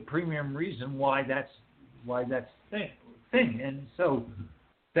the premium reason why that's thing. And so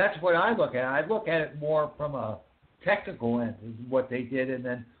that's what I look at. I look at it more from a technical end, what they did, and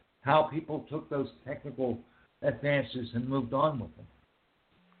then how people took those technical advances and moved on with them.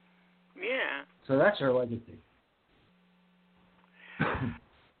 Yeah. So that's our legacy.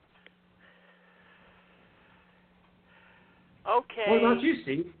 Okay. What about you,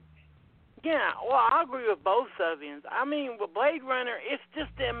 Steve? Yeah, well, I agree with both of you. I mean, with Blade Runner, it's just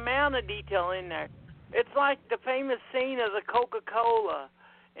the amount of detail in there. It's like the famous scene of the Coca-Cola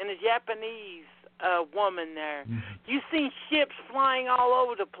and the Japanese woman there. Mm-hmm. You've seen ships flying all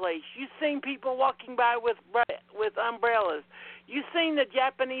over the place. You've seen people walking by with umbrellas. You've seen the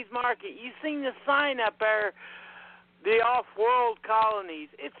Japanese market. You've seen the sign up there, the off-world colonies.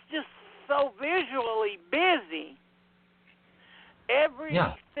 It's just so visually busy.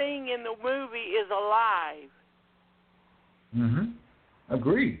 Everything in the movie is alive. Mm-hmm.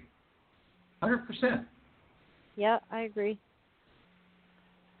 Agreed. 100%. Yeah, I agree.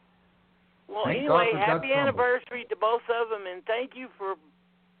 Well, Thank anyway, God for happy Doug Trumbull. anniversary to both of them, and thank you for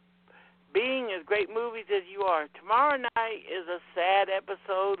being as great movies as you are. Tomorrow night is a sad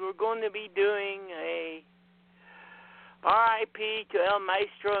episode. We're going to be doing a R.I.P. to El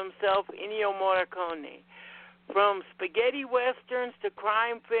Maestro himself, Ennio Morricone. From spaghetti westerns to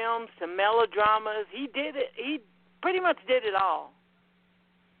crime films to melodramas, he did it. He pretty much did it all.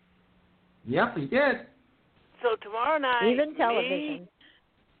 Yep, he did. So tomorrow night, even television. me,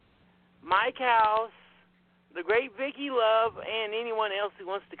 Mike House, the great Vicki Love, and anyone else who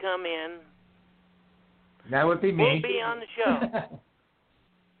wants to come in. That would be me. We'll be on the show.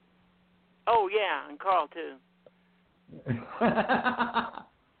 Oh, yeah, and Karl, too.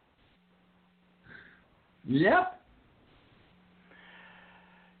 Yep.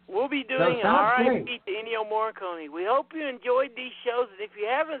 We'll be doing an sounds R.I.P. great. to Ennio Morricone. We hope you enjoyed these shows, and if you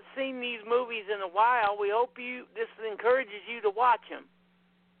haven't seen these movies in a while, we hope this encourages you to watch them.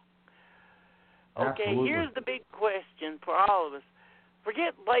 Okay, Absolutely. here's the big question for all of us.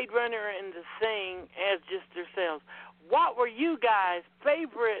 Forget Blade Runner and The Thing as just themselves. What were you guys'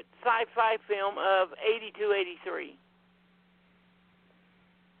 favorite sci-fi film of 82, 83?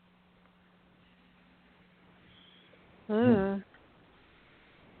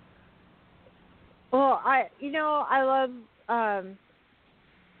 Well, I love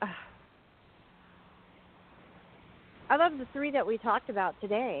the three that we talked about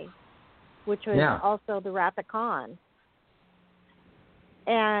today, which was also the Wrath Khan.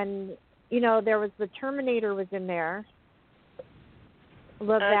 And, there was the Terminator was in there.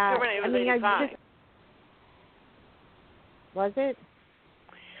 Love that. Terminator was 85. Was it?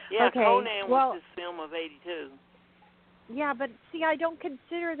 Yeah, okay. Conan was his film of 82. Yeah, but see, I don't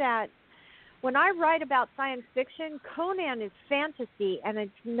consider that. When I write about science fiction, Conan is fantasy, and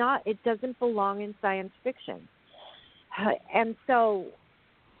it's not. It doesn't belong in science fiction. And so,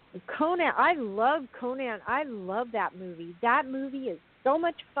 Conan, I love Conan. I love that movie. That movie is so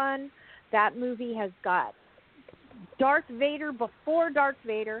much fun. That movie has got Darth Vader before Darth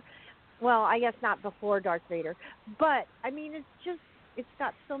Vader. Well, I guess not before Darth Vader, but I mean, it's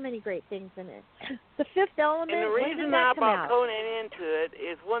got so many great things in it. The Fifth Element. And the reason I brought Conan into it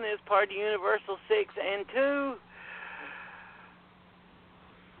is, one, is part of the Universal Six, and two,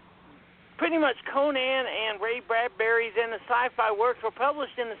 pretty much Conan and Ray Bradbury's and the sci-fi works were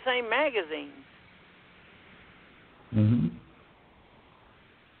published in the same magazine. Mm-hmm.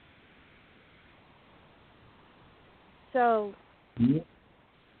 So,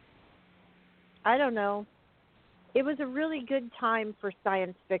 I don't know. It was a really good time for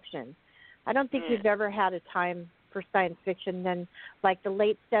science fiction. I don't think we've ever had a time for science fiction than like the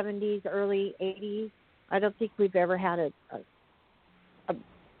late 70s, early 80s. I don't think we've ever had a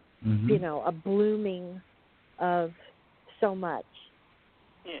blooming of so much.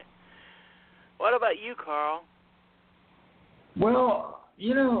 Yeah. What about you, Karl? Well,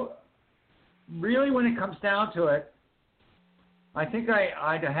 really when it comes down to it, I think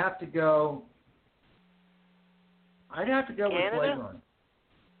I'd have to go with Canada? Blade Runner.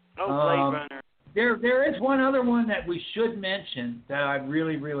 Oh, Blade Runner. There is one other one that we should mention that I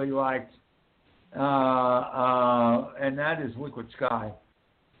really, really liked, and that is Liquid Sky.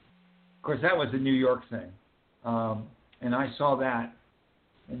 Of course, that was a New York thing, and I saw that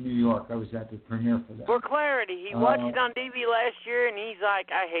in New York. I was at the premiere for that. For clarity, he watched it on TV last year, and he's like,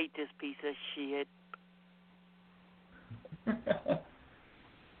 I hate this piece of shit.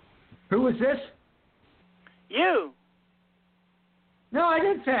 Who was this? You. No, I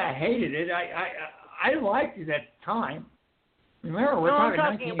didn't say I hated it. I liked it at the time. Remember, we're I'm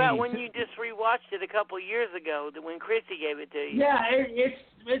talking talking about when you just rewatched it a couple of years ago, when Chrissy gave it to you. Yeah,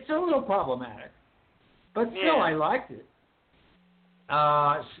 it's a little problematic, but still, I liked it.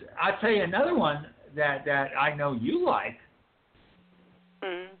 I'll tell you another one that I know you like.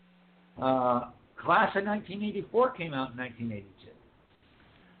 Mm-hmm. Class of 1984 came out in 1982.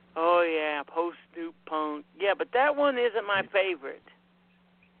 Oh, yeah, Post-Snoop Punk. Yeah, but that one isn't my favorite.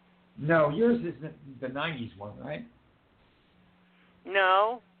 No, yours is the 90s one, right?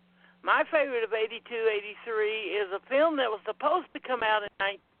 No. My favorite of 82, 83 is a film that was supposed to come out in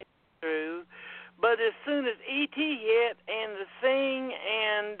 1982, but as soon as E.T. hit and The Thing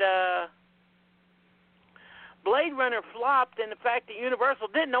and Blade Runner flopped, and the fact that Universal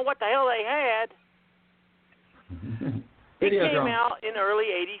didn't know what the hell they had, it came out in early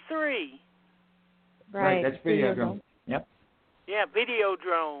 83. Right, that's Videodrome. Yep. Yeah,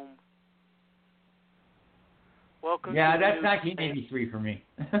 Videodrome. Welcome. Yeah, to that's 1983 for me.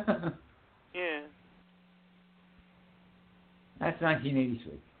 Yeah. That's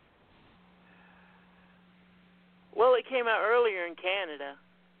 1983. Well, it came out earlier in Canada.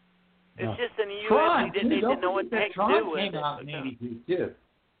 It's No. just in the U.S. Tron, they didn't know what the heck to do with it. Tron came out in 82, too.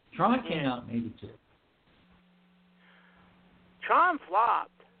 Tron came out in 82. Tron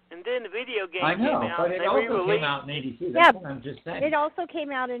flopped, and then the video game I know, came out. but it also came out in 82. That's what I'm just saying. It also came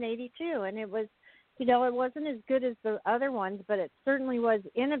out in 82, and it was, it wasn't as good as the other ones, but it certainly was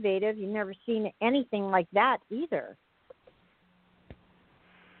innovative. You've never seen anything like that either.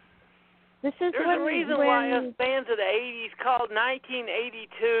 This is There's a reason why us fans of the 80s called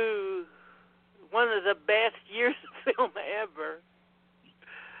 1982 one of the best years of film ever.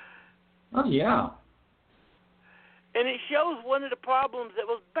 Oh, yeah. And it shows one of the problems that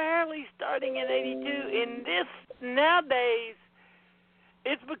was barely starting in 82. In this, nowadays,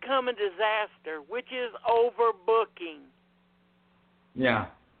 it's become a disaster, which is overbooking. Yeah.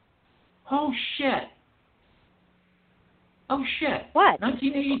 Oh, shit. What?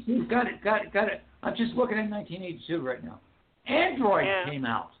 1982. Got it. I'm just looking at 1982 right now. Android came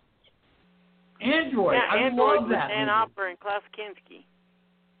out. Android. Yeah, I Android love with that Dan movie. Opper and Klaus Kinski.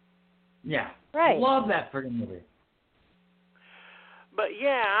 Yeah. Right. Love that freaking movie. But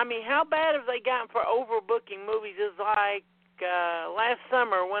yeah, I mean, how bad have they gotten for overbooking movies? It's like last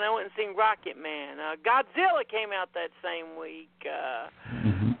summer when I went and seen Rocket Man. Godzilla came out that same week.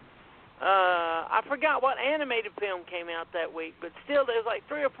 I forgot what animated film came out that week, but still there's like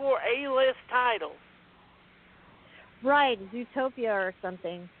 3 or 4 A-list titles. Right, Zootopia or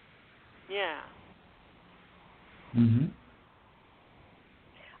something. Yeah. Mm-hmm.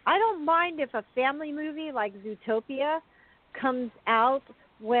 I don't mind if a family movie like Zootopia comes out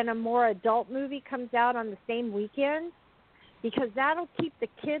when a more adult movie comes out on the same weekend, because that'll keep the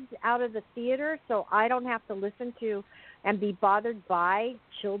kids out of the theater, so I don't have to listen to and be bothered by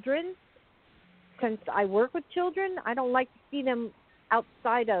children. Since I work with children, I don't like to see them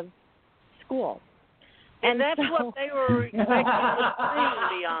outside of school. And that's what they were expecting to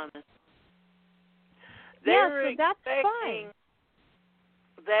be honest. They were so that's expecting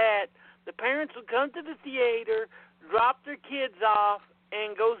fine. that the parents would come to the theater, drop their kids off,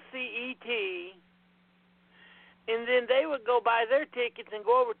 and go see E.T., and then they would go buy their tickets and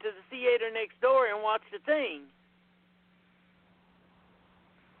go over to the theater next door and watch the thing.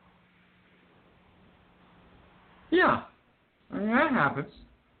 Yeah. I mean, that happens.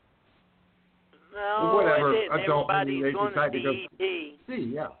 No, whatever it didn't. Everybody's they going decide to to go see E.T.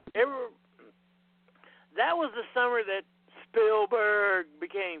 See, yeah. That was the summer that Spielberg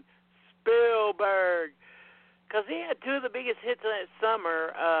became Spielberg, because he had 2 of the biggest hits of that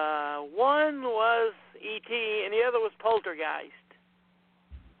summer. One was E.T. and the other was Poltergeist.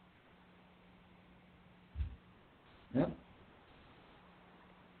 Yep.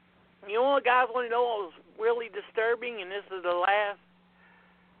 You know what, guys want to know what was really disturbing, and this is the last?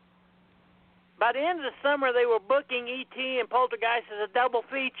 By the end of the summer, they were booking E.T. and Poltergeist as a double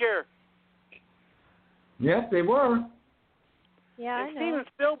feature. Yes, they were. Yeah, and I know. Steven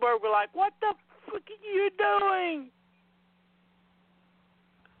Spielberg were like, what the fuck are you doing?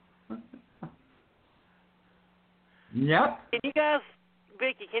 Yep. Can you guys,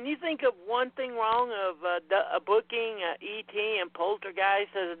 Vicki, can you think of one thing wrong of booking E.T. and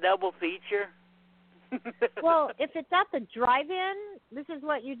Poltergeist as a double feature? Well, if it's at the drive-in, this is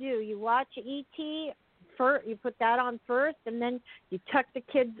what you do. You watch E.T. first, you put that on first, and then you tuck the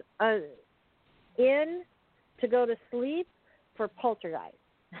kids in to go to sleep for Poltergeist.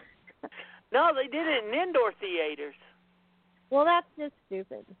 No, they did it in indoor theaters. Well, that's just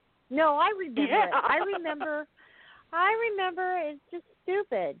stupid. No, I remember Yeah. it. I remember. It's just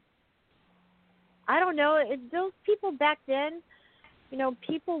stupid. I don't know. Those people back then,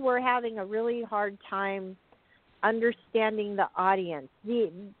 people were having a really hard time understanding the audience.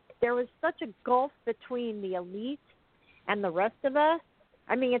 There was such a gulf between the elite and the rest of us.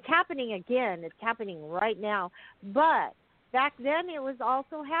 I mean, it's happening again. It's happening right now. But back then it was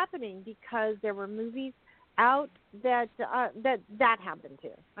also happening because there were movies out that happened to.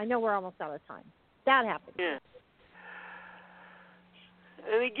 I know we're almost out of time. That happened. Yeah.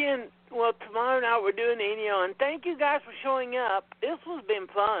 And again, well, tomorrow night we're doing the and thank you guys for showing up. This has been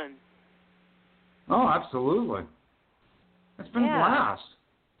fun. Oh, absolutely. It's been a blast.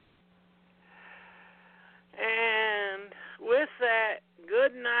 And with that,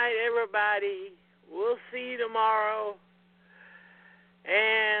 good night, everybody. We'll see you tomorrow.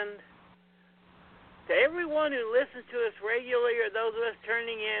 And to everyone who listens to us regularly or those of us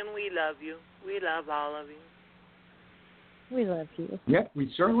turning in, we love you. We love all of you. We love you. Yep,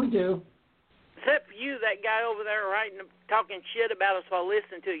 we certainly do. Except for you, that guy over there talking shit about us while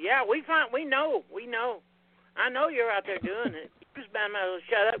listening to you. Yeah, we know. I know you're out there doing it. You just might as well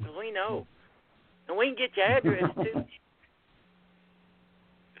shut up because we know. And we can get your address, too.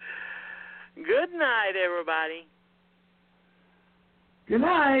 Good night, everybody. Good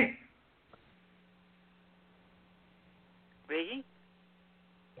night. Vicki?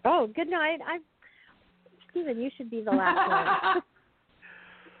 Oh, good night. Stephen, you should be the last one.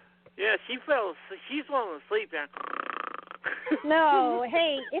 Yeah, she's falling asleep now. No,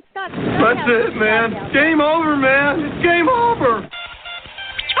 hey, it's not. That's it, man. Game over, man. It's game over.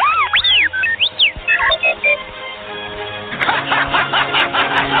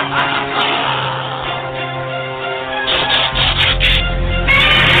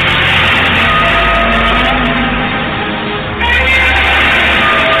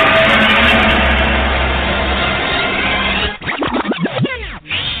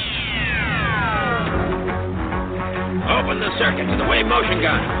 Open the circuit to the wave motion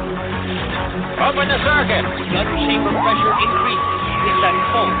gun. Open the circuit. Blood chamber pressure increases. Is that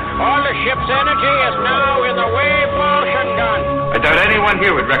full? All the ship's energy is now in the wave motion gun. I doubt anyone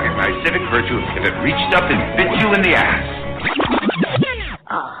here would recognize civic virtue if it reached up and bit you in the ass.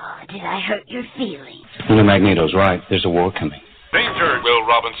 Oh, did I hurt your feelings? Well, Magneto's right. There's a war coming. Danger, Will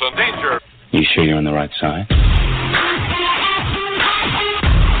Robinson, danger. You sure you're on the right side?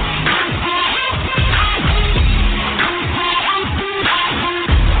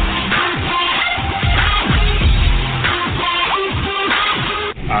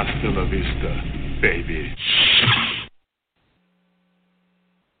 Hasta la vista, baby.